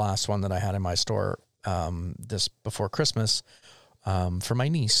buy the last one that I had in my store this before Christmas for my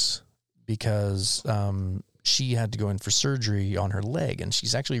niece, because she had to go in for surgery on her leg, and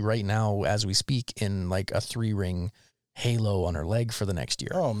she's actually right now, as we speak, in like a 3-ring halo on her leg for the next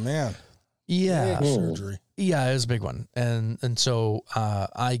year. Oh man. Yeah. Big surgery. Yeah, it was a big one. And so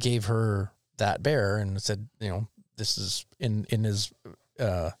I gave her that bear and said, you know, this is in as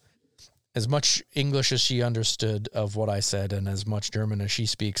much English as she understood of what I said, and as much German as she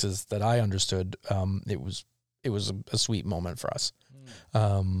speaks as that I understood. It was a sweet moment for us.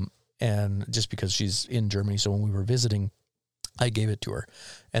 And just because she's in Germany, so when we were visiting, I gave it to her.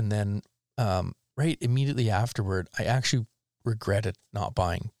 And then right immediately afterward, I actually regretted not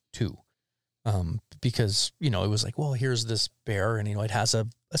buying two. Because, you know, it was like, well, here's this bear, and, you know, it has a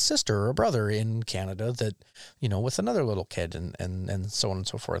sister or a brother in Canada that, you know, with another little kid and so on and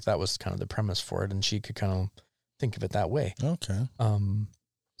so forth. That was kind of the premise for it. And she could kind of think of it that way. Okay.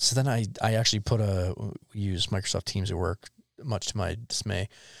 So then I actually we use Microsoft Teams at work, much to my dismay,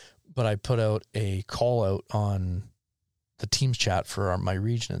 but I put out a call out on the Teams chat for my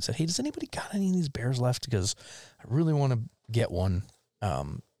region and said, hey, does anybody got any of these bears left? Because I really want to get one,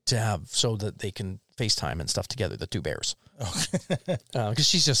 to have so that they can FaceTime and stuff together, the two bears. Okay. Because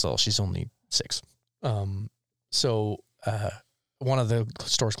she's just little. She's only 6. So one of the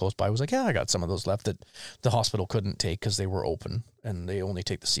stores close by was like, yeah, I got some of those left that the hospital couldn't take because they were open, and they only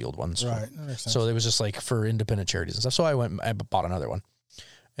take the sealed ones. Right. That makes sense. So it was just like for independent charities and stuff. So I bought another one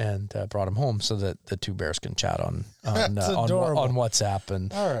and brought him home so that the two bears can chat on WhatsApp.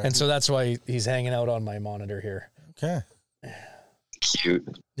 And, all right. and so that's why he's hanging out on my monitor here. Okay.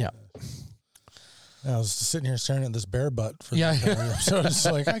 Cute. Yeah. I was just sitting here staring at this bear butt for Yeah. the entire episode. It's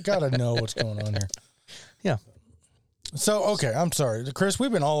like, I gotta know what's going on here. Yeah. So, okay, I'm sorry, Chris.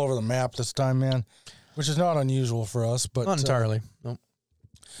 We've been all over the map this time, man, which is not unusual for us, but Not entirely. Nope.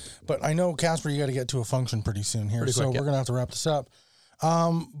 But I know, Casper, you got to get to a function pretty soon here, Pretty so quick, we're gonna have to wrap this up.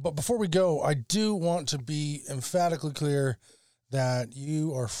 But before we go, I do want to be emphatically clear that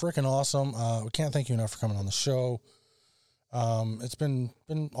you are freaking awesome. We can't thank you enough for coming on the show. It's been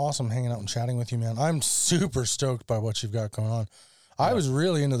awesome hanging out and chatting with you, man. I'm super stoked by what you've got going on. I was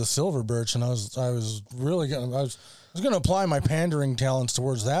really into the silver birch, and I was really gonna apply my pandering talents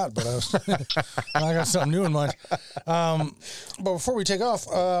towards that, but I got something new in mind. But before we take off,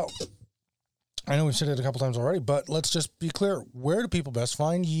 I know we've said it a couple times already, but let's just be clear. Where do people best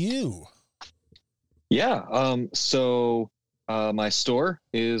find you? Yeah. So my store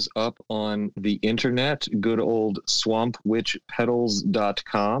is up on the internet, good old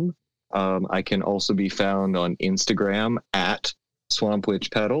swampwitchpetals.com. I can also be found on Instagram at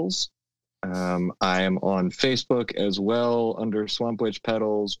swampwitchpetals. I am on Facebook as well under Swamp Witch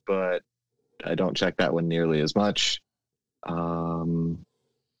Petals, but I don't check that one nearly as much.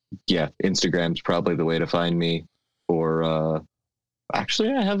 Yeah, Instagram's probably the way to find me. Or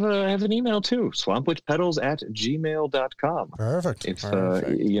actually, I have an email too, swampwitchpetals@gmail.com. Perfect. If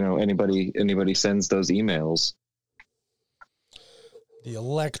Perfect. Anybody sends those emails. The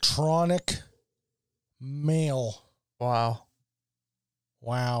electronic mail. Wow.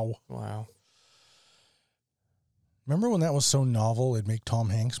 Wow. Wow. Remember when that was so novel? It'd make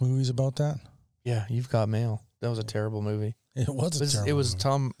Tom Hanks movies about that. Yeah, You've Got Mail. That was a terrible movie. It was. It was movie.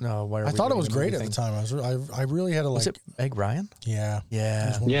 Tom. No, why are I we thought it doing was the great movie at the thing? time. I really had to Was it Meg Ryan? Yeah. It Yeah.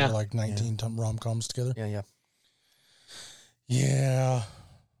 was one Yeah. of the, like 19 rom-coms together. Yeah. Yeah.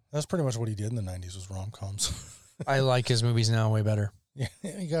 That's pretty much what he did in the 90s was rom-coms. I like his movies now way better. Yeah,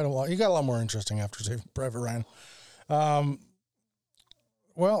 he got a lot more interesting after Saving Private Ryan.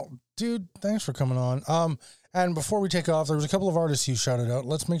 Well, dude, thanks for coming on. And before we take off, there was a couple of artists you shouted out.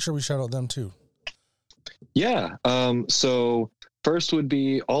 Let's make sure we shout out them too. Yeah. So first would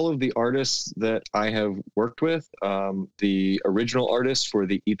be all of the artists that I have worked with. The original artist for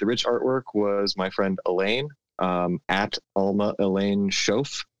the Eat the Rich artwork was my friend Elaine, at Alma Elaine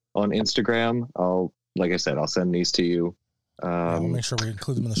Schoaf on Instagram. Like I said, I'll send these to you. We'll make sure we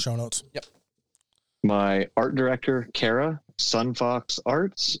include them in the show notes. Yep. My art director, Kara, Sunfox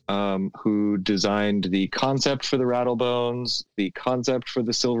Arts, who designed the concept for the Rattlebones, the concept for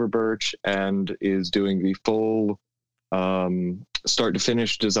the Silver Birch, and is doing the full start to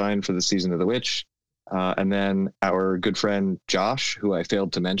finish design for the Season of the Witch. And then our good friend Josh, who I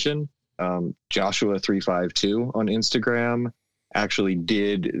failed to mention, Joshua352 on Instagram, actually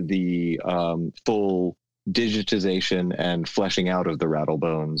did the full digitization and fleshing out of the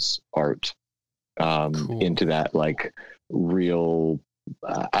Rattlebones art Cool. into that like real,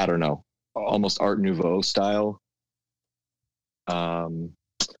 I don't know, almost Art Nouveau style. And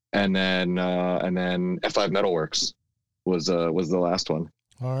then F5 Metalworks was the last one.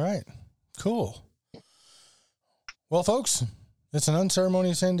 All right, cool. Well, folks, it's an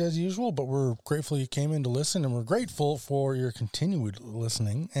unceremonious end as usual, but we're grateful you came in to listen, and we're grateful for your continued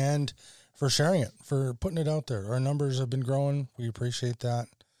listening and for sharing it, for putting it out there. Our numbers have been growing. We appreciate that.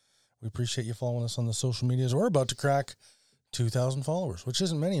 We appreciate you following us on the social medias. We're about to crack 2,000 followers, which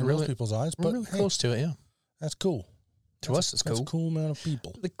isn't many in most people's eyes, but We're really close to it, yeah. That's cool. To us, it's That's cool. a cool amount of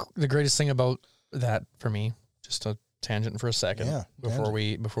people. The greatest thing about that for me, just a tangent for a second, Yeah, before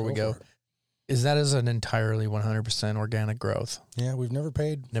we go, for it. is that is an entirely 100% organic growth. Yeah, we've never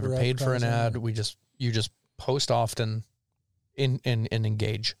paid. Never paid for an ad. advertising. You just post often, and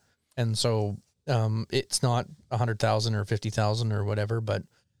engage, and so it's not 100,000 or 50,000 or whatever, but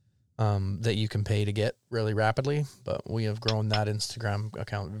that you can pay to get really rapidly. But we have grown that Instagram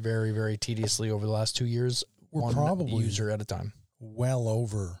account very, very tediously over the last 2 years. We're one probably user at a time. well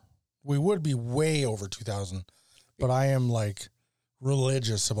over. We would be way over 2,000, but I am like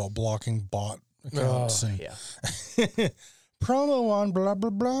religious about blocking bot accounts and yeah. promo on blah blah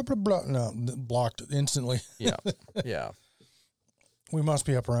blah blah blah. No, blocked instantly. Yeah. Yeah. We must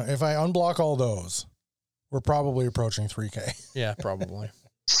be up around. If I unblock all those, we're probably approaching 3K. Yeah, probably.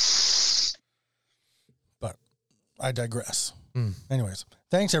 But I digress. Mm. Anyways,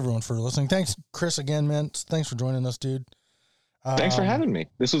 thanks everyone for listening. Thanks, Chris, again, man. Thanks for joining us, dude. Thanks for having me.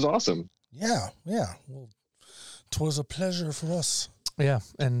 This was awesome. Yeah. Well, 'twas a pleasure for us. Yeah,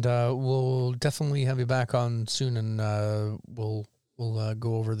 and we'll definitely have you back on soon, and we'll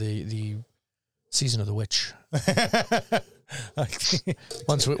go over the Season of the Witch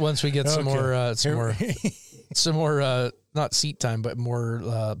once we get some more not seat time, but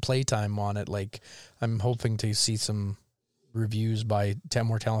more play time on it. Like, I'm hoping to see some reviews by 10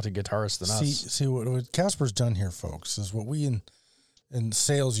 more talented guitarists than us. See what Casper's done here, folks, is what we in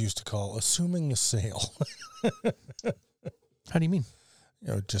sales used to call assuming the sale. How do you mean? You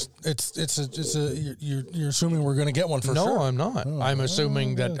know, just you're assuming we're going to get one for no, sure. I'm not. Oh, I'm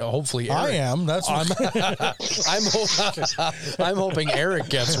assuming that hopefully Eric, I am. That's what I'm hoping Eric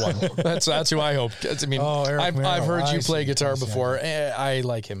gets one. That's who I hope. I mean, Eric I've Merrill. heard you I play see. guitar I see. before. I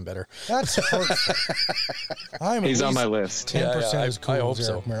like him better. That's He's on my list. 10% as cool I hope as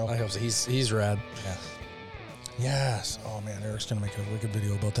so. Eric Merrill. I hope so. He's rad. Yeah. Yes. Oh man, Eric's gonna make a wicked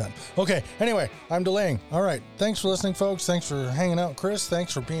video about that. Okay. Anyway, I'm delaying. All right. Thanks for listening, folks. Thanks for hanging out, Chris.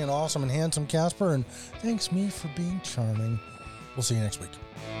 Thanks for being awesome and handsome, Casper, and thanks me for being charming. We'll see you next week.